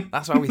mean.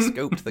 That's why we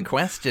scoped the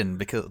question,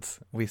 because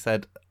we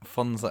said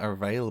funds that are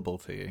available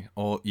to you,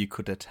 or you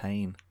could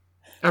attain.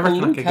 I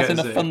reckon I Luke could has get a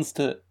enough zoo. funds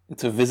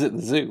to visit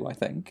the zoo, I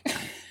think.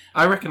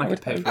 I reckon I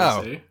could pay for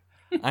a zoo.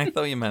 I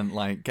thought you meant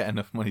like get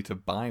enough money to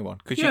buy one.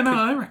 Because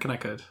I reckon I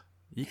could.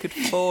 you could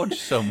forge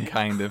some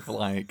kind of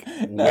like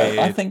No, weird...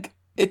 I think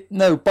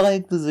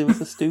buying the zoo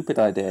is a stupid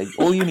idea.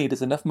 All you need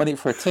is enough money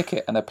for a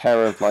ticket and a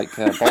pair of like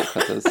bolt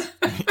cutters.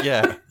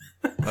 Yeah.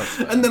 That's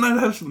fair. And then I'd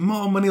have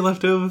more money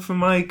left over for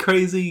my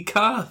crazy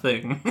car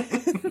thing.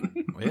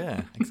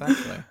 Yeah,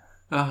 exactly.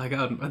 Oh my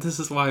god, this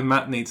is why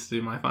Matt needs to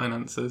do my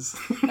finances.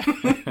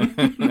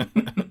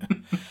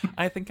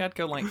 I think I'd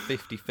go like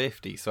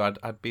 50-50. So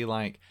I'd be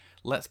like,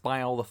 let's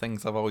buy all the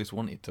things I've always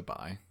wanted to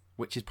buy,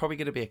 which is probably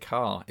going to be a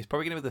car. It's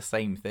probably going to be the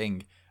same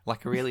thing,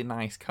 like a really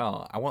nice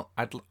car.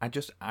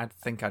 I'd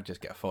think I'd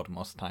just get a Ford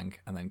Mustang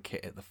and then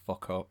kit it the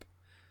fuck up,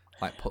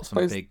 like put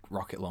some big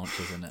rocket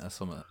launchers in it or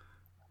something.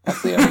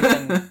 That's the only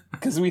thing.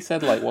 Because we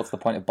said, like, what's the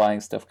point of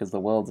buying stuff because the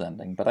world's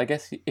ending? But I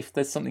guess if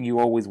there's something you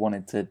always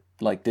wanted to,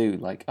 like, do,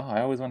 like,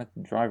 I always wanted to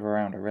drive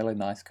around a really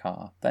nice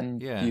car, then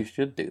you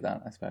should do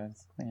that, I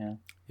suppose. Yeah.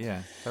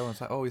 Yeah.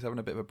 Everyone's like, he's having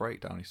a bit of a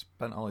breakdown. He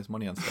spent all his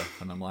money on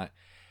stuff. And I'm like,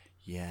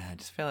 yeah, I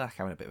just feel like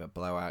having a bit of a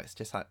blowout. It's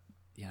just like,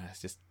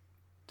 it's just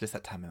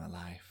that time in my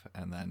life.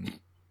 And then,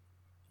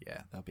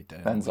 yeah, they'll be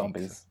doing Then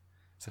zombies.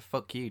 So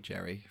fuck you,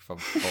 Jerry, from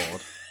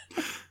Ford.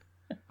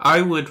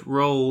 I would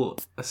roll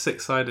a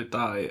 6-sided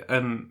die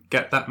and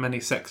get that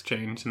many sex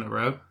change in a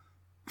row.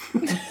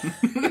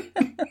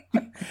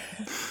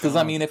 Does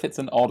that mean if it's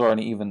an odd or an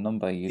even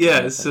number?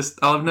 It's just,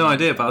 I'll have no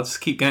idea, but I'll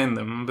just keep getting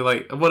them and be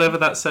like, whatever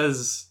that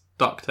says,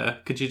 doctor,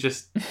 could you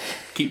just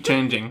keep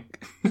changing?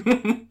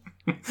 I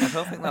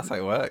don't think that's how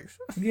it works.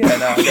 Yeah,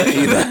 no, I don't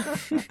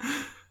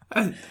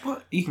either.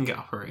 What? You can get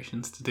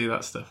operations to do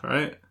that stuff,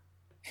 right?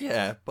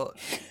 Yeah, but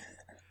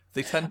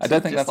they tend to I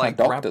don't think just that's how like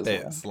grab doctors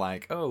bits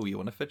like, you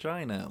want a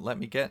vagina? Let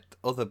me get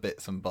other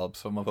bits and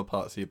bobs from other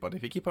parts of your body.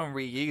 If you keep on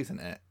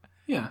reusing it,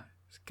 Yeah.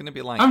 it's going to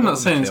be like... I'm not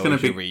saying it's going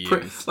to to be...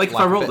 like, if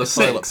I roll a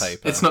 6,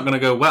 it's not going to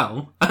go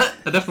well. I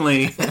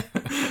definitely...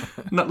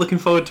 not looking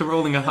forward to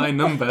rolling a high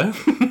number.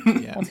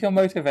 Yeah. What's your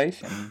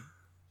motivation?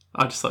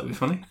 I just thought it'd be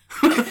funny.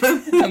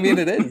 I mean,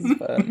 it is,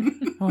 but...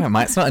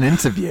 It's not an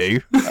interview.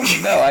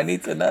 No, I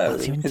need to know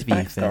What's your his interview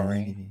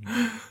backstory.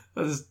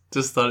 I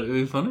just thought it'd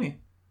be funny.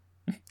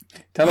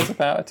 Tell us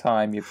about a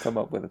time you've come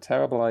up with a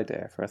terrible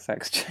idea for a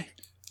sex change.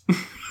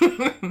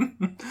 I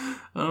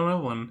don't know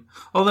one.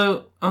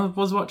 Although, I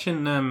was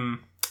watching...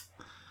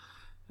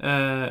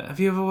 have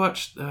you ever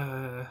watched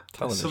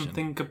Television.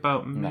 Something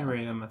About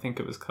Miriam, I think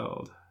it was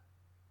called?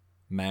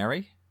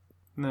 Mary?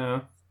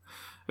 No.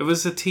 It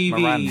was a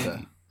TV...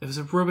 Miranda. It was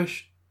a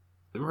rubbish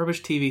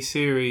TV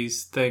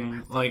series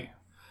thing, like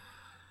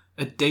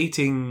a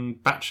dating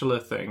bachelor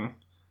thing,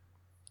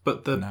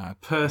 but the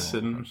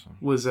person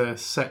was a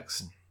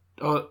sex...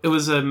 Oh, it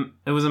was a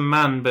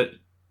man, but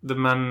the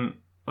man...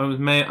 It was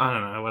I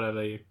don't know,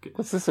 whatever.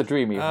 Was this a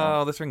dream you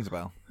had? Oh, this rings a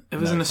bell. It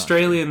was No, an it's not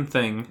Australian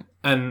thing,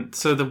 and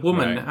so the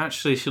woman, Right.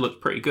 actually, she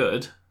looked pretty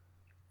good,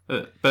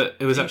 but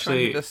it was Are you trying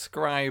actually... to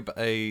describe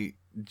a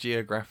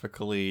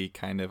geographically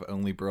kind of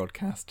only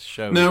broadcast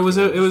show? No, it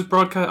to us? was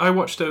broadcast. I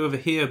watched it over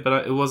here,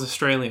 but it was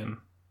Australian.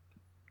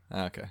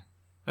 Okay.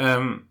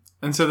 And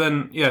so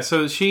then,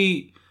 so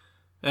she,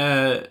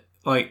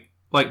 like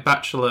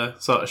Bachelor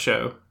sort of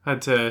show,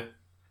 had to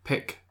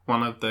pick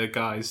one of the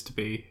guys to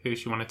be who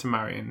she wanted to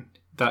marry, and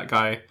that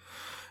guy,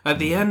 at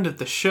the end of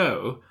the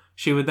show,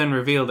 she would then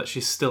reveal that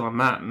she's still a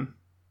man,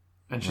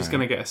 and she's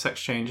going to get a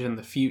sex change in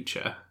the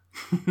future,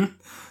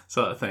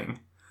 sort of thing.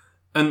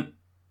 And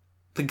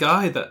the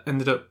guy that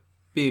ended up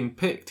being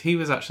picked, he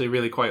was actually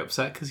really quite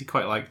upset because he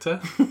quite liked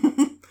her.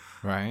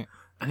 Right.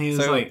 And he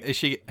was So like... has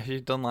she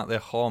done like the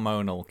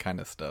hormonal kind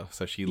of stuff?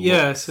 So she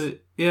Yeah, looks... and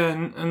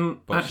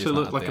But she's actually not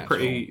looked like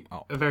the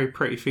a very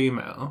pretty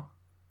female.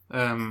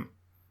 But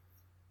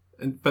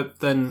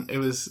then it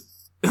was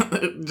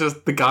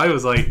just the guy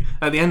was like,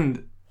 at the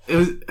end,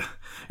 it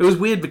It was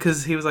weird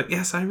because he was like,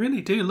 "Yes, I really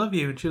do love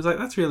you," and she was like,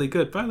 "That's really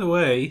good. By the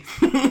way,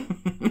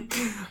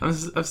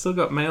 I've still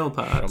got male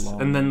parts."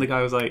 And then the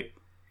guy was like,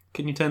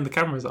 "Can you turn the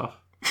cameras off?"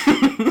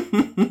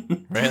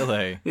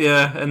 Really?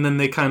 Yeah, and then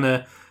I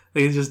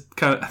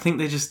think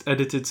they just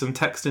edited some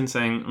text in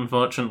saying,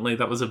 "Unfortunately,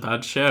 that was a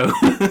bad show."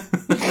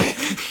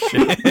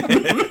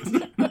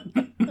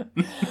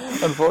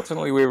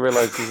 Unfortunately, we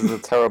realise this is a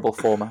terrible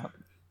format,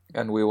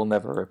 and we will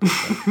never repeat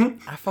it.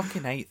 I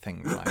fucking hate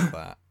things like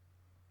that.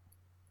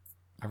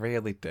 I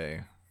really do.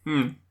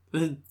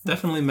 They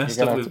definitely messed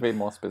You're up gonna have with... to be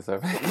more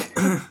specific.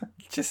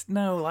 Just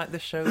no, like the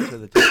shows where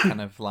they're just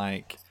kind of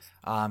like,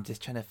 oh, I'm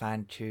just trying to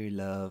find true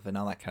love and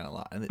all that kind of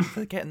lot, and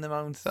they're getting their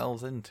own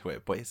selves into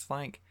it. But it's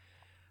like,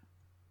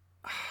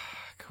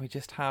 can we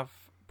just have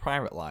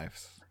private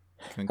lives?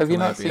 Have you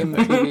not seen the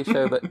TV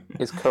show that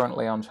is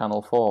currently on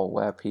Channel 4,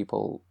 where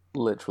people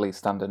literally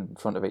stand in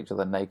front of each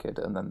other naked,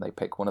 and then they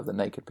pick one of the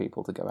naked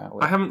people to go out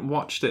with? I haven't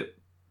watched it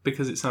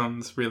because it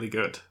sounds really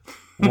good.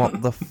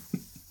 What the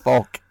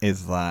fuck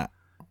is that?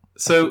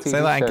 So It's a Say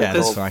TV that show again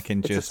called- so I can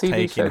it's a just TV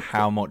take in show.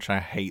 how much I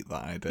hate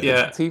that idea.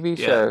 yeah, It's a TV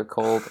show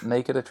called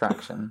Naked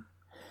Attraction,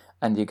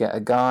 and you get a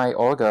guy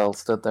or a girl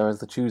stood there as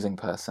the choosing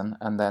person,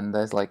 and then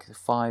there's like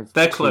 5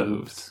 They're tubes.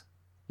 clothed.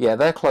 Yeah,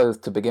 they're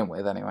clothed to begin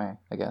with anyway,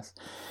 I guess.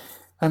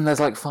 And there's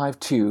like 5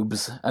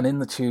 tubes, and in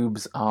the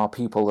tubes are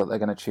people that they're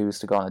going to choose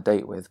to go on a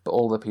date with, but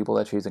all the people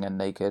they're choosing are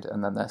naked,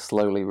 and then they're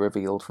slowly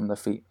revealed from the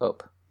feet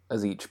up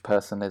as each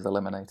person is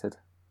eliminated.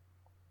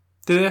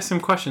 Do they ask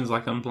some questions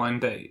like on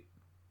Blind Date?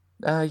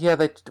 Yeah,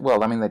 they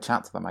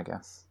chat to them, I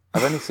guess.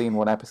 I've only seen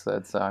one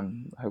episode, so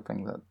I'm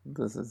hoping that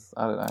this is,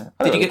 I don't know. I don't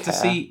Did you really get to care.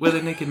 see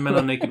whether naked men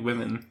or naked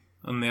women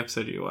on the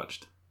episode you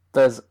watched?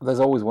 There's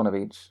always one of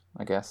each,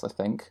 I guess, I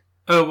think.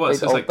 Oh, what?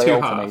 So it's like They 2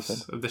 alternated.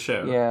 halves of the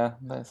show? Yeah,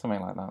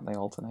 something like that. They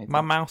alternate.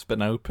 My mouth's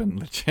been open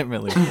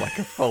legitimately for like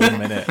a full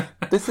minute.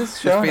 This is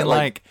Just showing being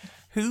like,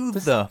 who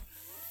the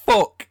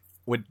fuck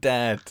would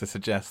dare to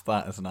suggest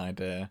that as an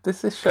idea?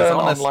 this is Because showing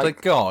on honest to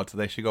like God,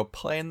 they should go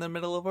play in the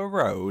middle of a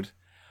road,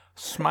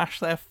 smash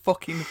their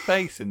fucking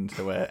face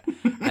into it,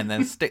 and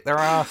then stick their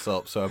arse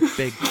up so a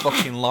big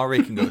fucking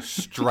lorry can go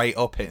straight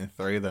up it and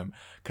through them.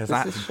 Because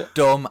This that's is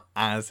dumb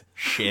as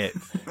shit.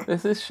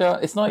 this is show.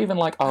 It's not even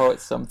like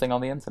it's something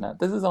on the internet.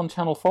 This is on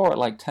Channel 4 at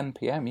like 10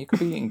 p.m. You could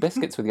be eating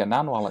biscuits with your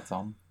nan while it's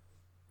on.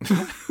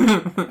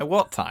 At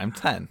what time?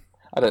 10?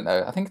 I don't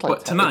know. I think it's like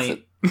What, 10,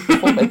 tonight? It's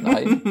before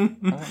midnight. I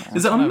don't know.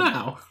 Is it on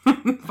now?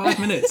 5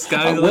 minutes,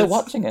 guys. We're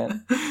watching it.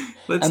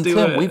 Let's And do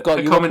Tim, we've got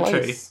a you a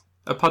commentary. place.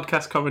 A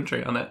podcast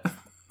commentary on it.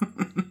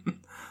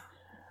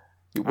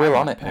 We're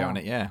on it Pay now. on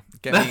it, yeah.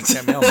 Get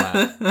me on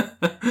that.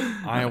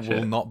 I Oh, will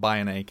shit. not buy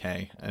an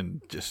AK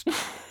and just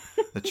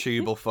the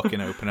tube will fucking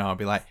open and I'll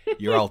be like,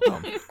 you're all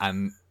dumb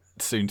and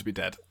soon to be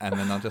dead. And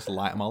then I'll just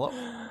light them all up.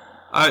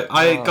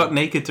 I got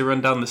naked to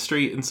run down the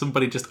street and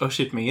somebody just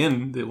ushered me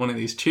in one of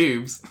these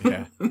tubes.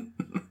 Yeah.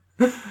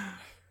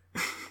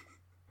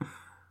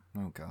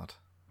 Oh, God.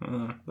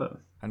 That-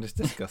 I'm just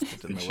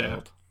disgusted in the Shit.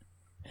 world.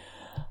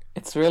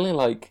 It's really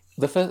like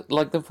the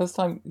first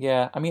time.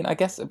 Yeah, I mean, I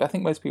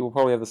think most people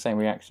probably have the same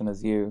reaction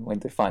as you when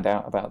they find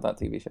out about that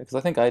TV show. Because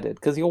I think I did.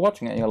 Because you're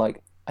watching it and you're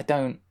like,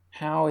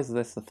 how is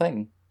this a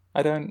thing?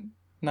 I don't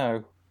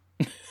know.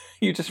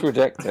 You just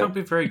reject That it. can't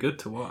be very good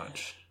to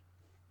watch.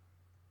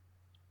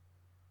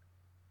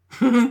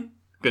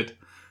 Good.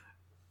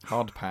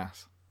 Hard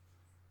pass.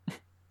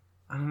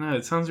 I don't know.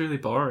 It sounds really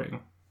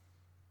boring.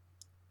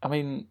 I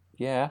mean,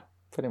 yeah,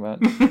 pretty much.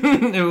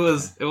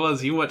 It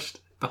was. You watched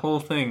the whole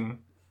thing.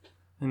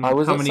 And I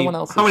was how at many, someone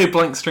else's- How many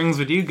blank strings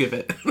would you give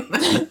it?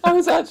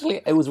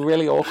 It was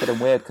really awkward and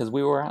weird because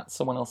we were at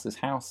someone else's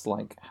house,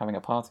 like having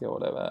a party or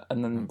whatever,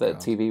 and then the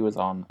God. TV was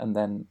on, and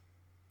then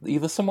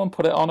either someone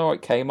put it on or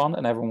it came on,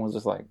 and everyone was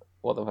just like,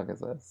 "What the fuck is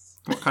this?"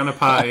 What kind of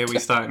party are we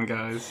starting,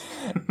 guys?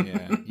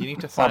 Yeah. You need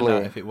to find Sadly-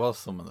 out if it was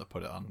someone that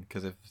put it on.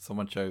 Because if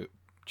someone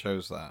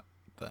chose that,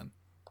 then,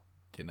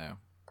 you know,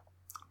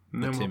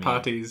 No more Timmy.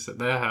 parties at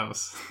their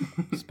house.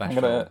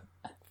 special gonna-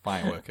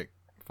 firework cake.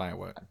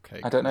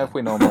 I don't know if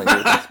we normally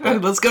do this.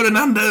 But, Let's go to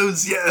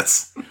Nando's.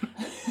 Yes.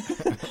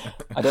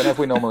 I don't know if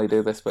we normally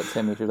do this, but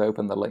Tim, you should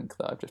open the link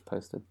that I've just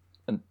posted,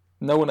 and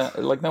no one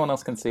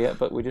else can see it,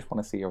 but we just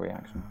want to see your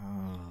reaction.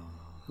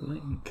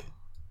 Link.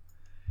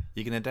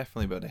 You're going to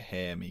definitely be able to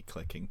hear me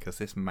clicking because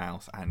this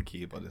mouse and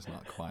keyboard is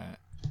not quiet.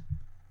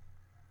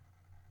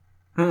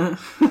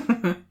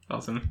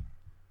 Awesome.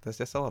 There's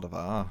just a lot of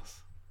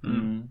arse.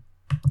 Mm.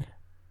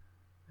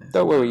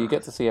 Don't worry, you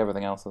get to see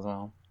everything else as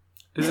well.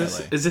 Really?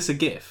 Is this a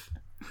GIF?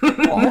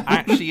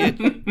 Actually, at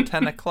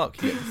 10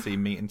 o'clock, you get to see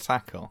Meat and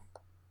Tackle.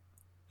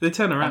 They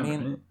turn around. I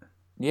mean- right?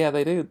 Yeah,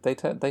 they do.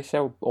 They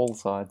show all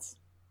sides.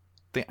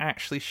 They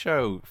actually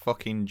show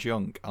fucking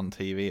junk on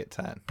TV at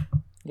 10.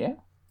 Yeah,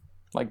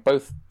 like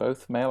both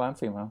male and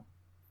female,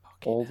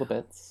 all the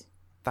bits.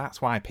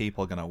 That's why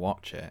people are going to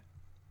watch it.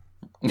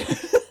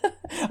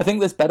 I think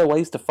there's better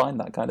ways to find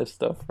that kind of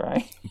stuff,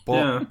 right? But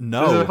Yeah.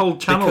 no. There's a whole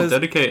channel because-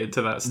 dedicated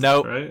to that stuff,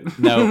 Nope. right?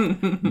 No.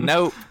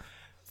 Nope.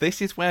 This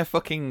is where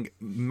fucking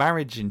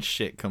marriage and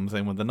shit comes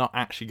in when they're not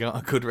actually got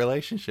a good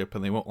relationship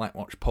and they won't like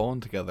watch porn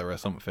together or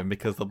something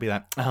because they'll be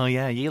like, oh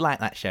yeah, you like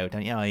that show,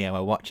 don't you? Oh yeah,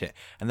 well watch it.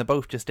 And they're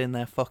both just in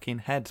their fucking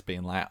heads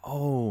being like,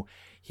 oh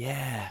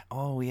yeah,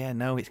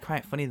 no, it's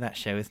quite funny that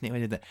show, isn't it? When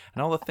you did that?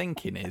 And all they're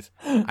thinking is,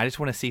 I just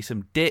want to see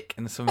some dick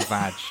and some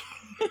vag.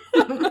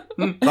 That's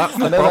the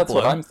problem. That's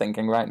what I'm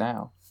thinking right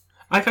now.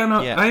 I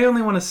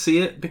only want to see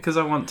it because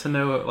I want to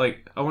know,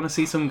 like, I want to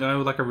see some guy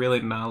with like a really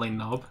gnarly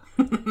knob.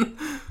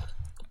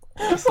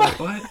 It's like,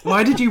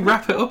 why did you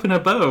wrap it up in a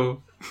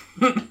bow?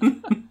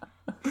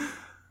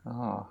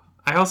 Oh.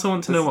 I also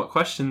want to know what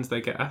questions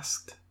they get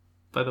asked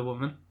by the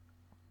woman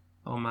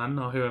or man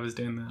or whoever's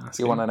doing the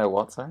asking. You want to know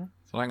what, sorry?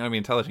 So not going to be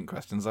intelligent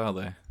questions, are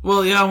they?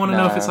 Well, yeah, I want to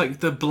know if it's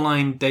like the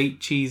blind date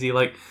cheesy,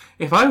 like,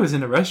 if I was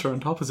in a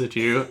restaurant opposite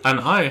you and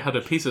I had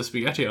a piece of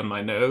spaghetti on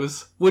my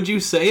nose, would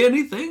you say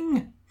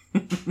anything?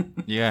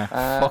 Yeah,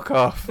 fuck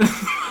off.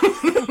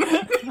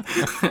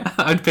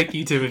 I'd pick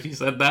you two if you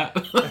said that.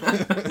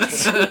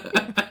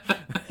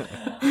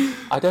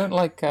 I don't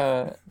like.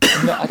 No,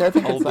 I don't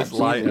think Hold it's this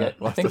that lighter.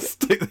 cheesy. I think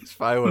Stick this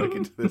firework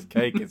into this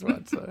cake, is what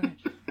I'd say.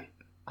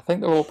 I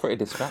think they're all pretty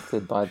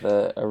distracted by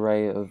the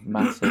array of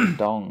massive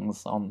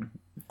dongs on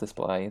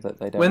display that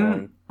they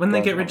don't. When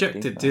they get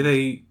rejected, do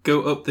they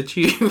go up the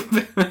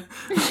tube and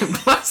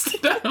blast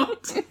it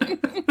out?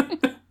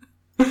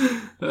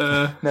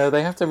 No,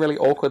 they have to really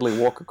awkwardly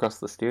walk across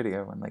the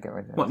studio when they get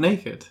rejected. What,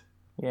 naked?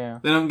 Yeah.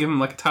 They don't give them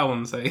like a towel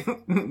and say,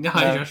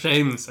 hide your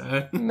shame,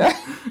 sir. No.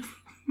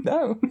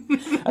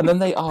 And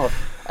then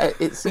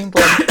it seemed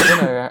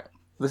like,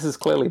 this is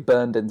clearly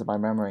burned into my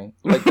memory.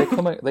 Like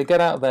they get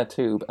out of their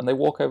tube and they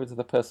walk over to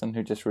the person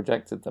who just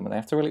rejected them and they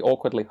have to really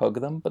awkwardly hug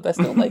them, but they're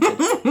still naked.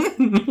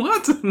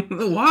 What?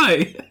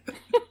 Why?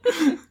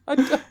 I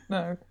don't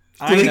know.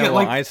 I know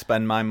what I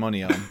spend my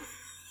money on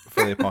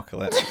for the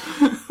apocalypse.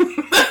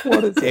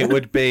 What is it? It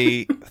would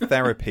be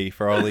therapy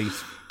for all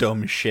these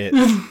dumb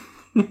shits.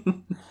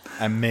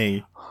 And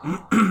me.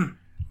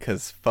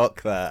 Because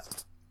fuck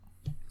that.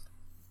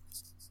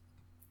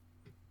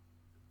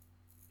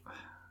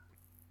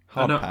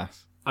 Hard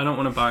pass. I don't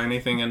want to buy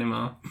anything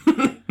anymore.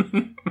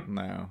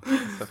 No.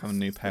 Except for a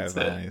new pair of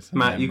eyes.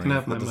 Matt, you can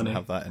have my money. Doesn't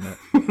have that in it.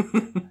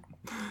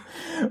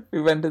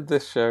 We've ended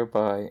this show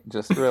by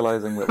just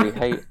realising that we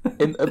hate...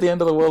 at the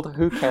end of the world,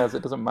 who cares?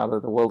 It doesn't matter.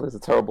 The world is a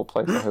terrible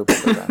place. I hope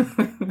it does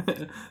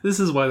end.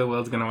 This is why the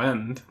world's going to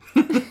end.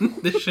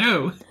 This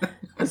show.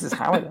 This is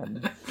how it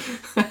ends.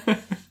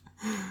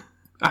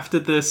 After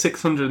the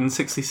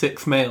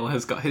 666th male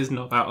has got his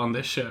knob out on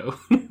this show.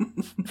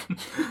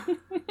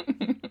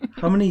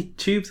 How many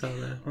tubes are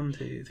there? 1,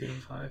 2, 3,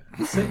 5,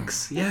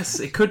 6.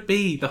 Yes, it could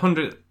be the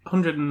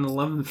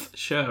 111th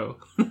show.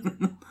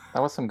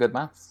 That was some good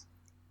maths.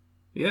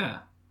 Yeah.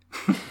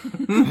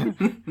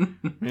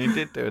 You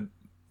did do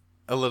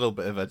a little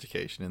bit of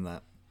education in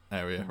that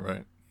area,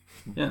 right?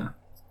 Yeah.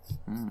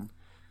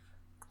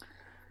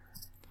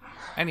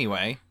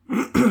 Anyway,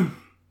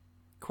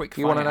 quick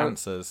You wanna fire know-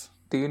 answers.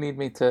 Do you need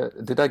me to...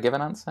 Did I give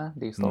an answer?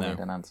 Do you still No. need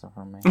an answer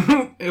from me?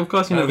 Of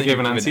course you I don't never think gave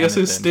an you've answer. given You're so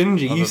anything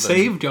stingy. other You than-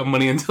 saved your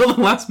money until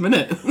the last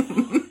minute.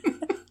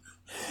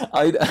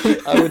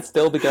 I would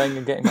still be going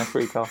and getting my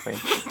free coffee.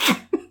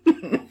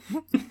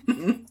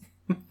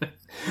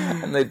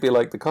 And they'd be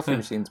like, the coffee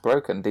machine's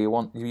broken. Do you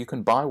want... You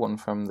can buy one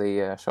from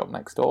the shop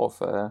next door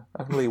for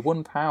only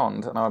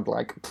 £1. And I'd be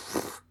like,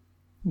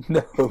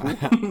 no.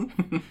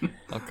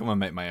 I'll come and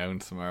make my own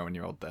tomorrow when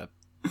you're all dead.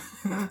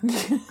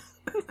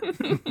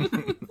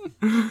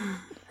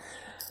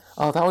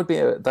 Oh, that would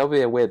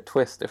be a weird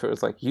twist if it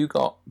was like you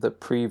got the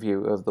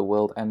preview of the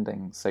world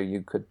ending so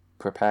you could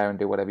prepare and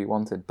do whatever you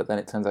wanted, but then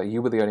it turns out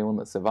you were the only one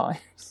that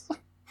survives.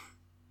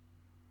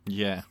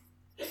 Yeah.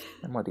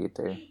 And what do?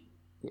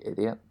 You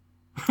idiot.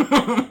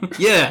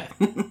 Yeah.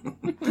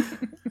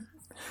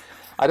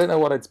 I don't know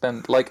what I'd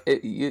spend. Like,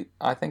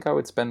 I think I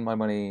would spend my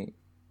money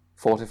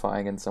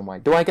fortifying in some way.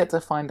 Do I get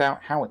to find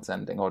out how it's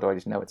ending, or do I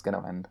just know it's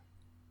going to end?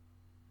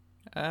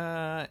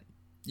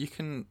 You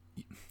can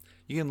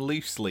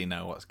loosely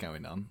know what's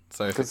going on.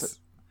 So if it's...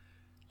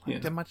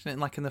 Imagine it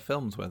like in the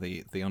films where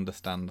they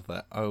understand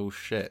that, oh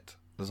shit,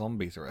 the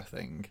zombies are a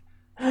thing.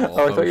 Or, I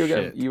thought you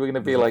were going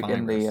to be there's a like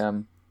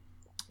virus.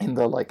 in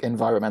the like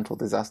environmental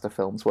disaster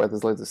films where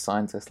there's loads of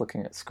scientists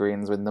looking at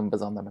screens with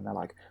numbers on them and they're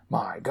like,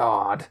 my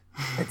god,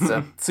 it's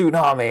a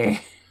tsunami.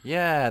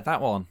 Yeah,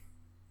 that one.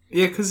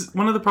 Yeah, because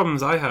one of the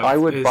problems I have I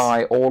would is...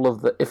 buy all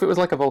of the... If it was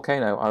like a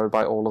volcano, I would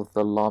buy all of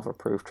the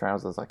lava-proof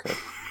trousers I could.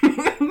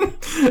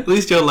 At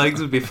least your legs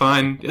would be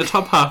fine. Your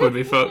top half would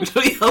be fucked.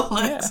 But your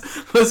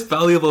legs, most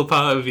valuable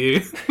part of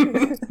you.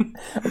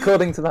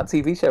 According to that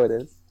TV show, it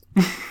is.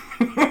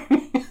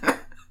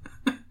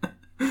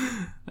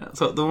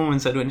 That's what the woman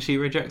said when she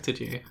rejected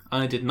you.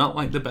 I did not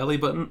like the belly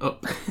button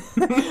up.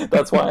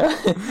 That's why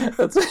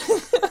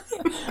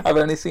I've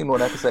only seen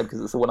one episode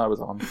because it's the one I was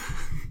on.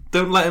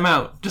 Don't let him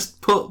out.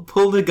 Just pull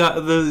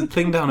the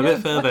thing down a bit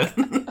further.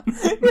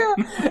 Yeah.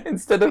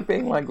 Instead of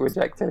being like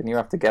rejected and you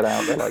have to get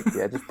out, they're like,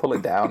 yeah, just pull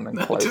it down and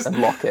close and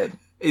lock it.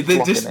 They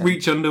just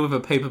reach under with a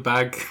paper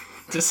bag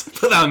Just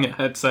put that on your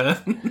head,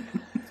 sir.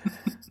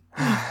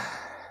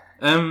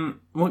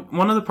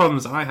 One of the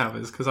problems I have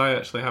is because I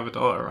actually have a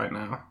daughter right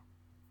now,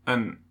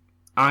 and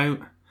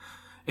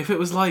if it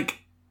was like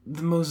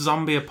the most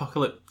zombie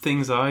apocalypse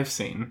things I've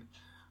seen,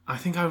 I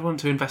think I'd want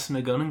to invest in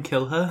a gun and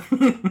kill her.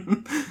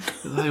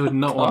 I would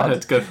not want her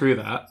to go through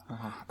that.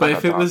 But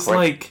if it was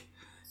like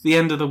the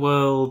end of the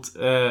world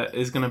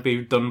is going to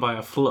be done by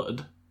a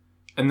flood,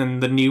 and then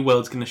the new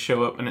world's going to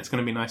show up and it's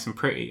going to be nice and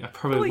pretty, I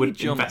probably would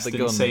invest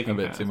in saving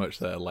her. A bit too much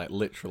there, like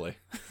literally.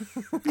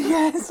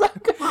 Yes,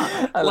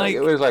 like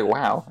it was like,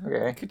 wow.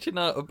 Okay. Could you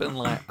not have been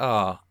like,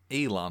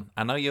 Elon,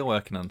 I know you're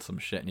working on some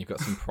shit and you've got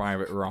some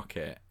private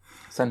rocket.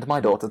 Send my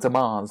daughter to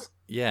Mars.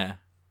 Yeah.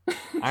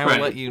 I will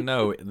let you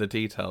know the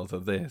details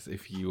of this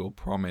if you will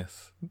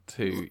promise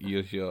to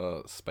use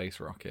your space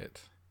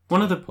rocket.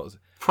 One of the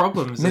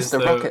problems is,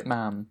 Mr. Rocket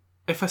Man.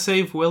 If I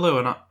save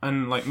Willow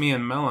and like me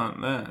and Mel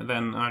aren't there,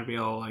 then I'd be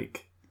all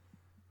like,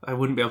 I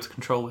wouldn't be able to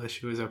control whether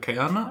she was okay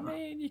or not. I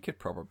mean, you could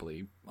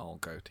probably all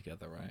go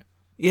together, right?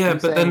 Yeah,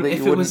 but then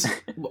if it was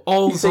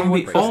all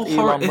zombie,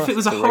 if it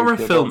was a horror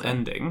film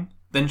ending,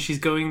 then she's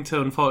going to,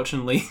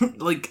 unfortunately,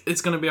 like,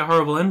 it's going to be a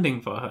horrible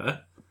ending for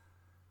her.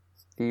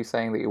 Are you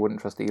saying that you wouldn't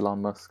trust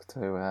Elon Musk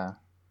to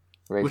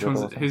raise your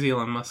daughter? Who's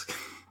Elon Musk?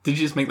 Did you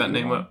just make that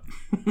name up?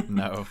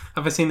 No.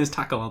 Have I seen his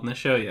tackle on this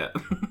show yet?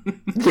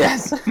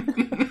 Yes.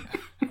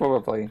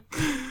 Probably.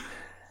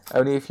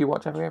 Only if you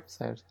watch every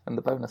episode, and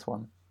the bonus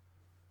one.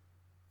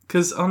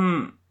 Because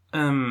on,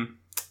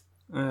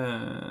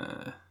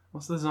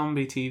 what's the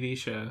zombie TV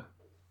show?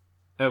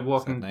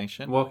 Walking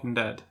Dead. Walking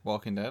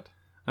Dead?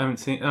 I haven't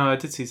seen... Oh, I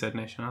did see Z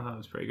Nation. I thought it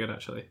was pretty good,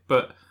 actually.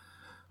 But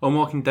on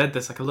Walking Dead,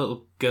 there's like a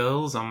little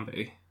girl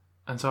zombie.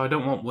 And so I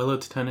don't want Willow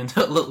to turn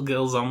into a little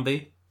girl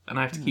zombie. And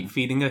I have to keep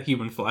feeding her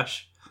human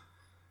flesh.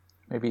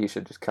 Maybe you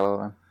should just kill her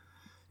then.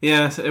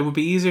 Yeah, so it would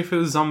be easier if it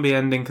was zombie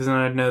ending, because then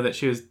I'd know that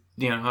she was...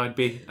 I'd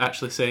be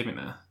actually saving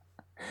her.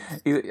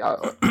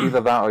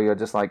 Either that, or you're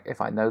just like, if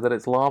I know that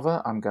it's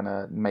lava, I'm going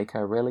to make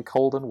her really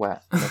cold and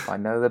wet. And if I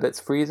know that it's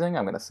freezing,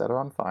 I'm going to set her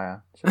on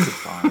fire. She'll be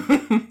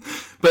fine.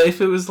 But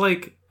if it was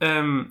like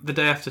the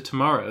day after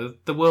tomorrow,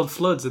 the world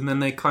floods and then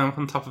they climb up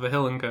on top of a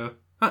hill and go,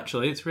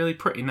 actually, it's really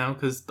pretty now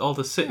because all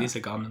the cities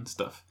are gone and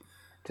stuff.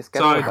 Just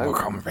get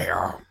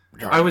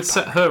I would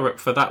set her up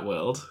for that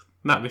world.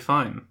 That'd be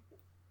fine.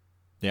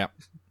 Yeah.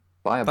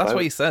 That's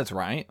what he says,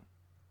 right?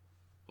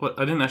 What?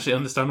 I didn't actually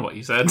understand what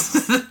you said.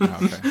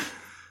 Okay.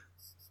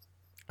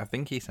 I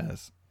think he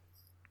says,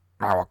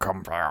 I will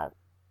come for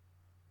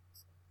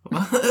you.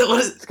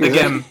 What?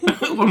 Again.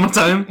 One more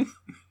time.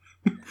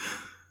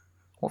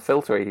 What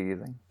filter are you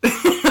using?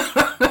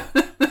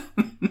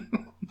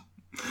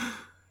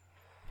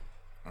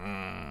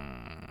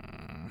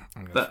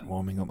 I'm just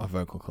warming up my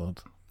vocal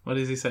cords. What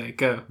does he say?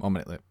 Go. 1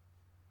 minute, Luke.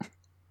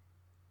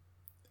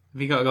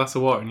 Have you got a glass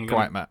of water and you go...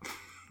 Quiet, Matt.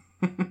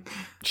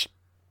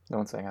 No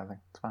one's saying anything.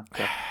 It's fine.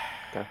 Go.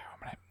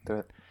 Do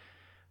it.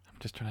 I'm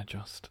just trying to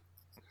adjust.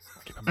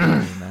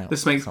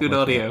 This makes good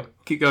audio.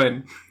 Keep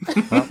going.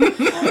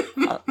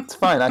 It's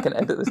fine. I can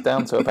edit this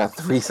down to about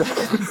 3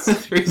 seconds.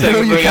 3 seconds.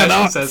 No, you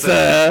cannot,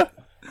 sir.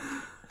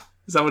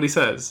 Is that what he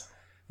says?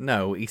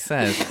 No, he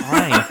says,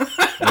 I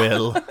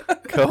will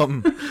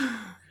come for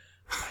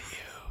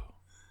you.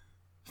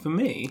 For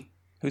me?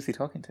 Who's he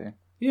talking to?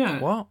 Yeah.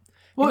 What?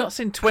 That's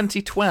in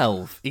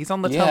 2012. He's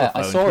on the telephone. Yeah,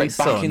 I saw it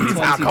back in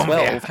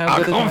 2012. How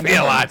good is my memory?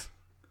 Lad.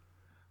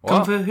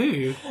 Come for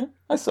who?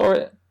 I saw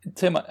it.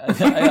 Tim,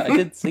 I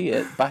did see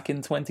it back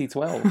in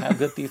 2012. How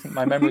good do you think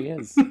my memory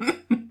is?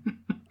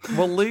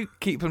 Well, Luke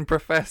keeps on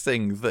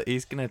professing that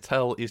he's going to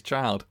tell his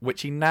child,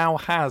 which he now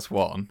has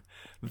one,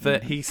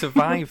 that he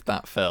survived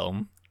that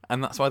film,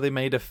 and that's why they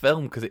made a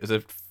film, because it was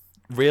a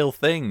real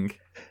thing.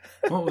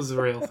 What was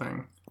the real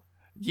thing?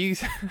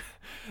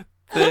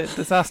 The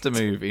disaster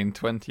movie in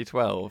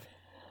 2012.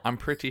 I'm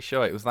pretty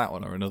sure it was that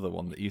one or another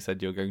one that you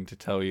said you're going to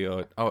tell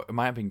your... Oh, it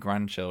might have been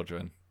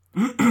grandchildren.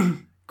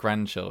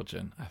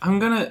 Grandchildren. I'm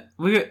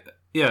definitely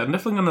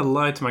gonna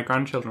lie to my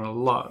grandchildren a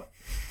lot,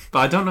 but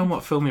I don't know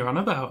what film you're on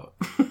about.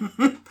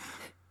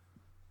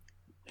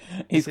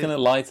 He's gonna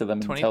lie to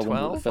them and tell them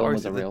that the film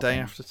was a real thing. The Day thing.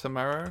 After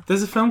Tomorrow?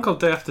 There's a film called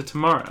Day After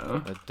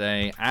Tomorrow. The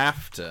Day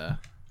After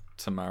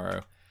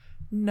Tomorrow.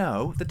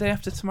 No, The Day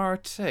After Tomorrow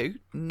 2.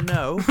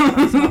 No,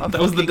 that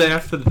was the day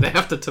after the Day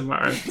After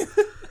Tomorrow.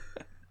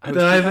 I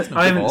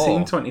haven't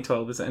seen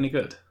 2012. Is it any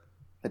good?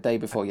 The day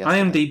before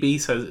yesterday. IMDb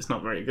says it's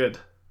not very good.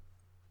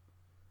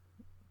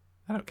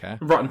 I don't care.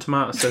 Rotten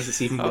Tomatoes says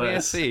it's even worse. Oh, yeah,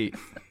 see.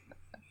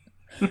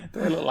 Do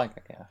they look like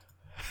it?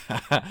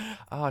 Yeah.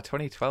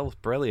 2012 is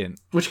brilliant.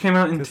 Which came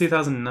out in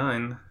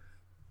 2009.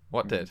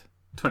 What did?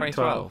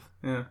 2012.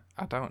 Yeah.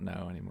 I don't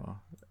know anymore.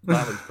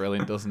 That looks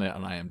brilliant, doesn't it,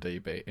 on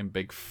IMDb? In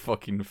big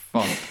fucking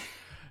font.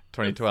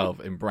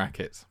 2012 in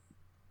brackets.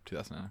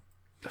 2009.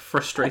 A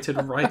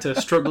frustrated writer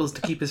struggles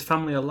to keep his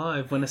family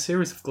alive when a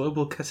series of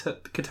global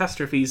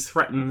catastrophes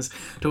threatens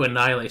to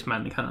annihilate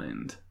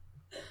mankind.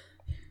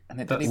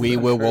 And we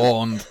were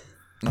warned.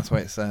 That's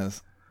what it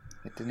says.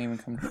 It didn't even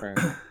come true.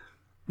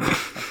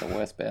 That's the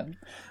worst bit.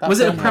 Was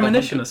it a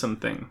premonition or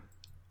something?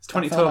 It's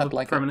 2012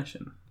 like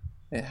premonition.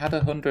 It had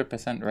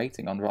 100%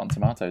 rating on Rotten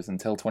Tomatoes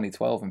until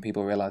 2012, and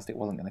people realised it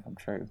wasn't going to come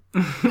true.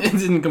 It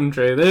didn't come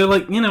true. They were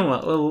like, you know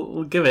what,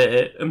 we'll give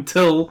it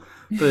until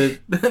the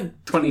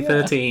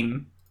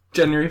 2013,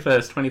 January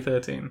 1st,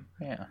 2013.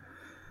 Yeah.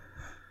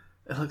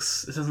 It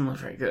doesn't look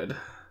very good.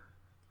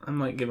 I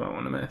might give that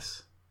one a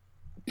miss.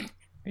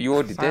 You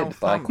already did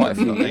by quite a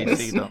few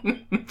years.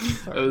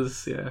 It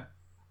was,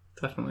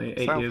 definitely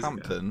 8 years ago.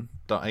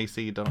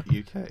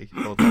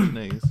 Southampton.ac.uk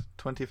 /news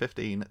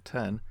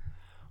 2015-10.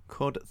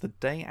 Could the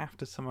day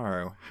after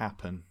tomorrow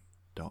happen?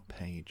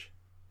 .page.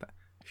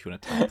 If you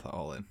want to type that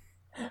all in.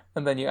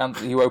 And then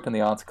you open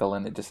the article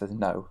and it just says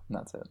no, and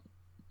that's it.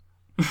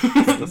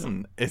 It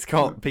doesn't. It's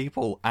got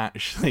people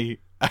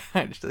actually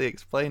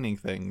explaining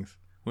things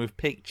with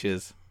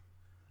pictures.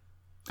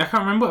 I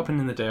can't remember what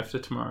happened in the day after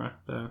tomorrow,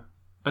 though.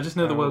 I just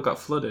know the world got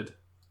flooded.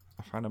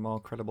 I found a more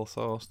credible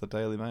source, the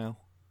Daily Mail.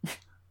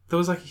 There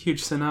was like a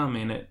huge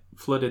tsunami and it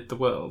flooded the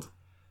world.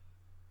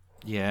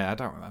 Yeah, I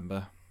don't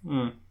remember.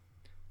 We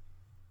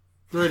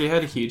already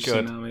had a huge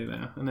tsunami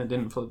there, and it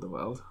didn't flood the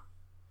world.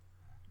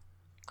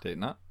 Did it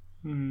not?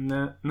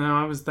 No,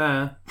 I was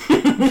there.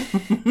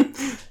 I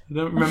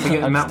don't remember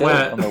getting that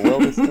wet. And the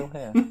world is still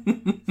here.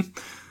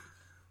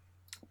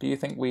 Do you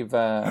think we've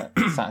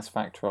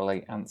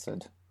satisfactorily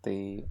answered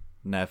the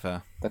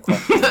question?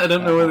 I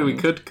don't know whether we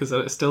could, because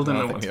I still don't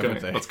know what's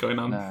going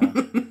on. No.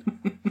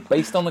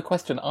 Based on the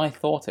question I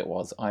thought it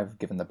was, I've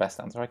given the best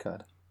answer I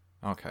could.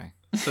 Okay.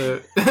 So,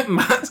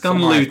 Matt's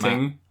gone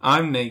looting,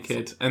 I'm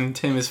naked, and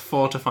Tim is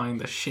fortifying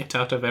the shit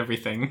out of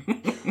everything.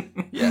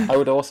 Yeah. I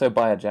would also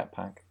buy a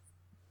jetpack.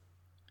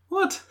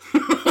 What?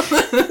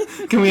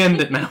 Can we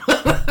end it now?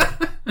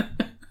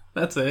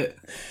 That's it.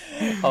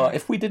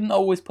 If we didn't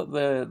always put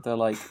the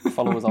like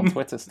followers on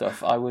Twitter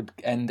stuff, I would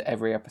end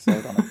every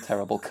episode on a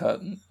terrible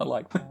curtain. I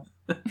like that.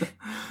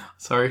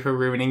 Sorry for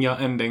ruining your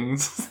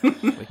endings. We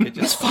could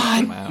just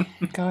fine. them out.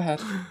 Go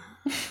ahead.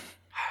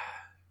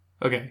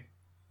 Okay.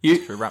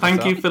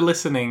 Thank you for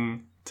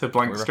listening to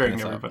Blank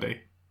String,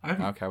 everybody.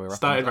 Okay, we're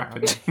started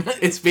wrapping it.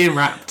 It's being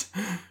wrapped.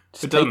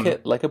 Just take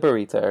it like a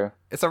burrito.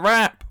 It's a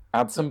wrap.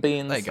 Add some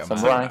beans, Go,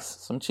 some rice,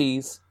 some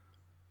cheese.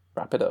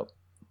 Wrap it up.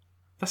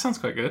 That sounds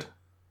quite good.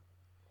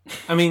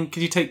 I mean,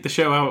 could you take the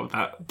show out of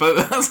that?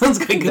 But that sounds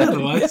quite good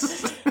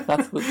otherwise.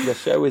 That's the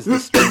show is the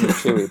stringy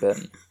chewy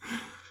bit.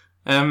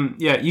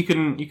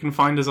 You can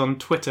find us on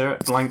Twitter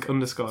at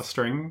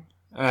 @blank_string.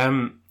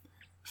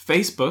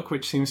 Facebook,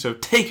 which seems to have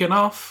taken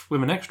off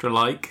with an extra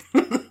like.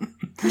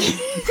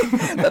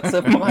 That's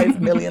a 5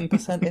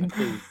 million%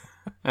 increase.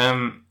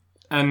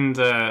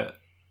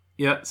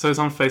 So it's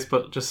on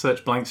Facebook. Just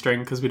search Blank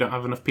String because we don't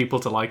have enough people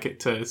to like it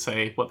to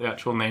say what the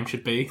actual name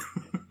should be.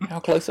 How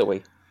close are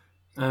we?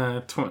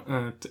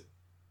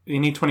 You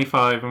need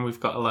 25 and we've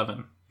got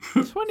 11.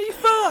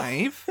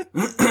 25?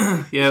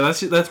 Yeah,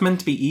 that's meant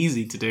to be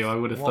easy to do, I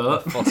would have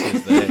thought. What the fuck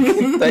is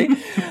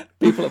this?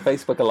 People at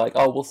Facebook are like,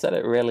 we'll set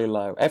it really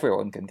low.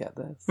 Everyone can get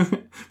this.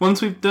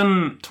 Once we've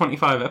done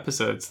 25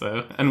 episodes,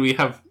 though, and we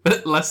have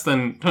less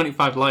than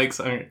 25 likes,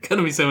 I'm going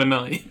to be so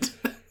annoyed.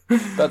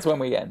 That's when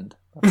we end.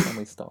 That's when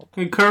we stop.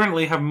 We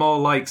currently have more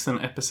likes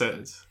than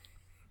episodes.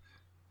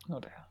 Oh,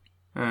 dear.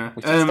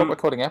 We should stop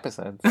recording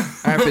episodes.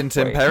 I've been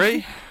Tim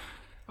Perry.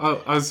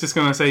 Oh, I was just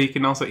going to say you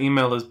can also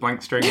email us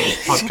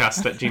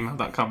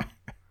blankstringpodcast@gmail.com.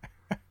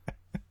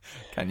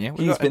 Can you?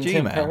 He's been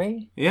Tim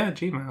Perry? Yeah,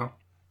 Gmail.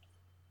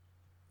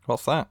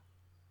 What's that?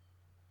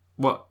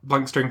 What?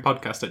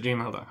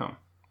 Blankstringpodcast@gmail.com.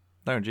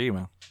 No,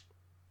 Gmail.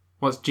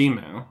 What's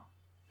Gmail?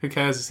 Who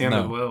cares? It's the end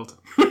of the world.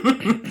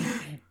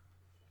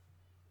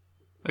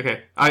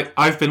 Okay,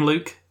 I've been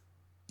Luke.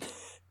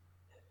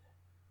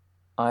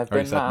 I've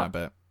been said my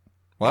bit.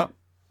 What?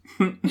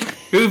 Who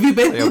have you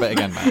been? Say your bit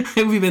again, Matt.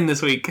 Who have you been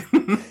this week?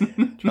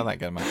 Try that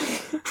again, Matt.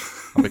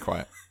 I'll be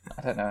quiet.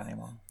 I don't know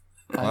anymore.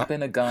 I've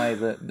been a guy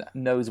that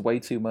knows way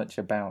too much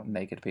about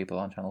naked people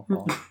on Channel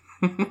 4.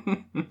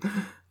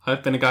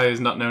 I've been a guy who's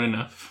not known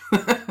enough.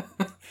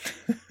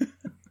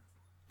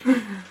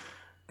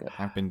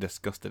 I've been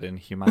disgusted in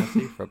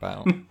humanity for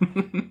about...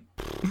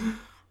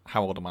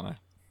 How old am I now?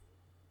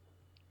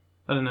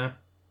 I don't know.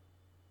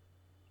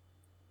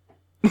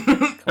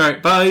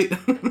 Alright, bye.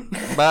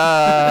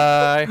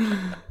 Bye.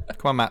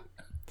 Come on, Matt.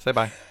 Say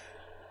bye.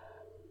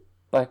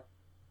 Bye.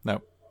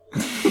 No.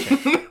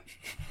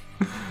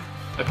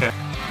 Okay.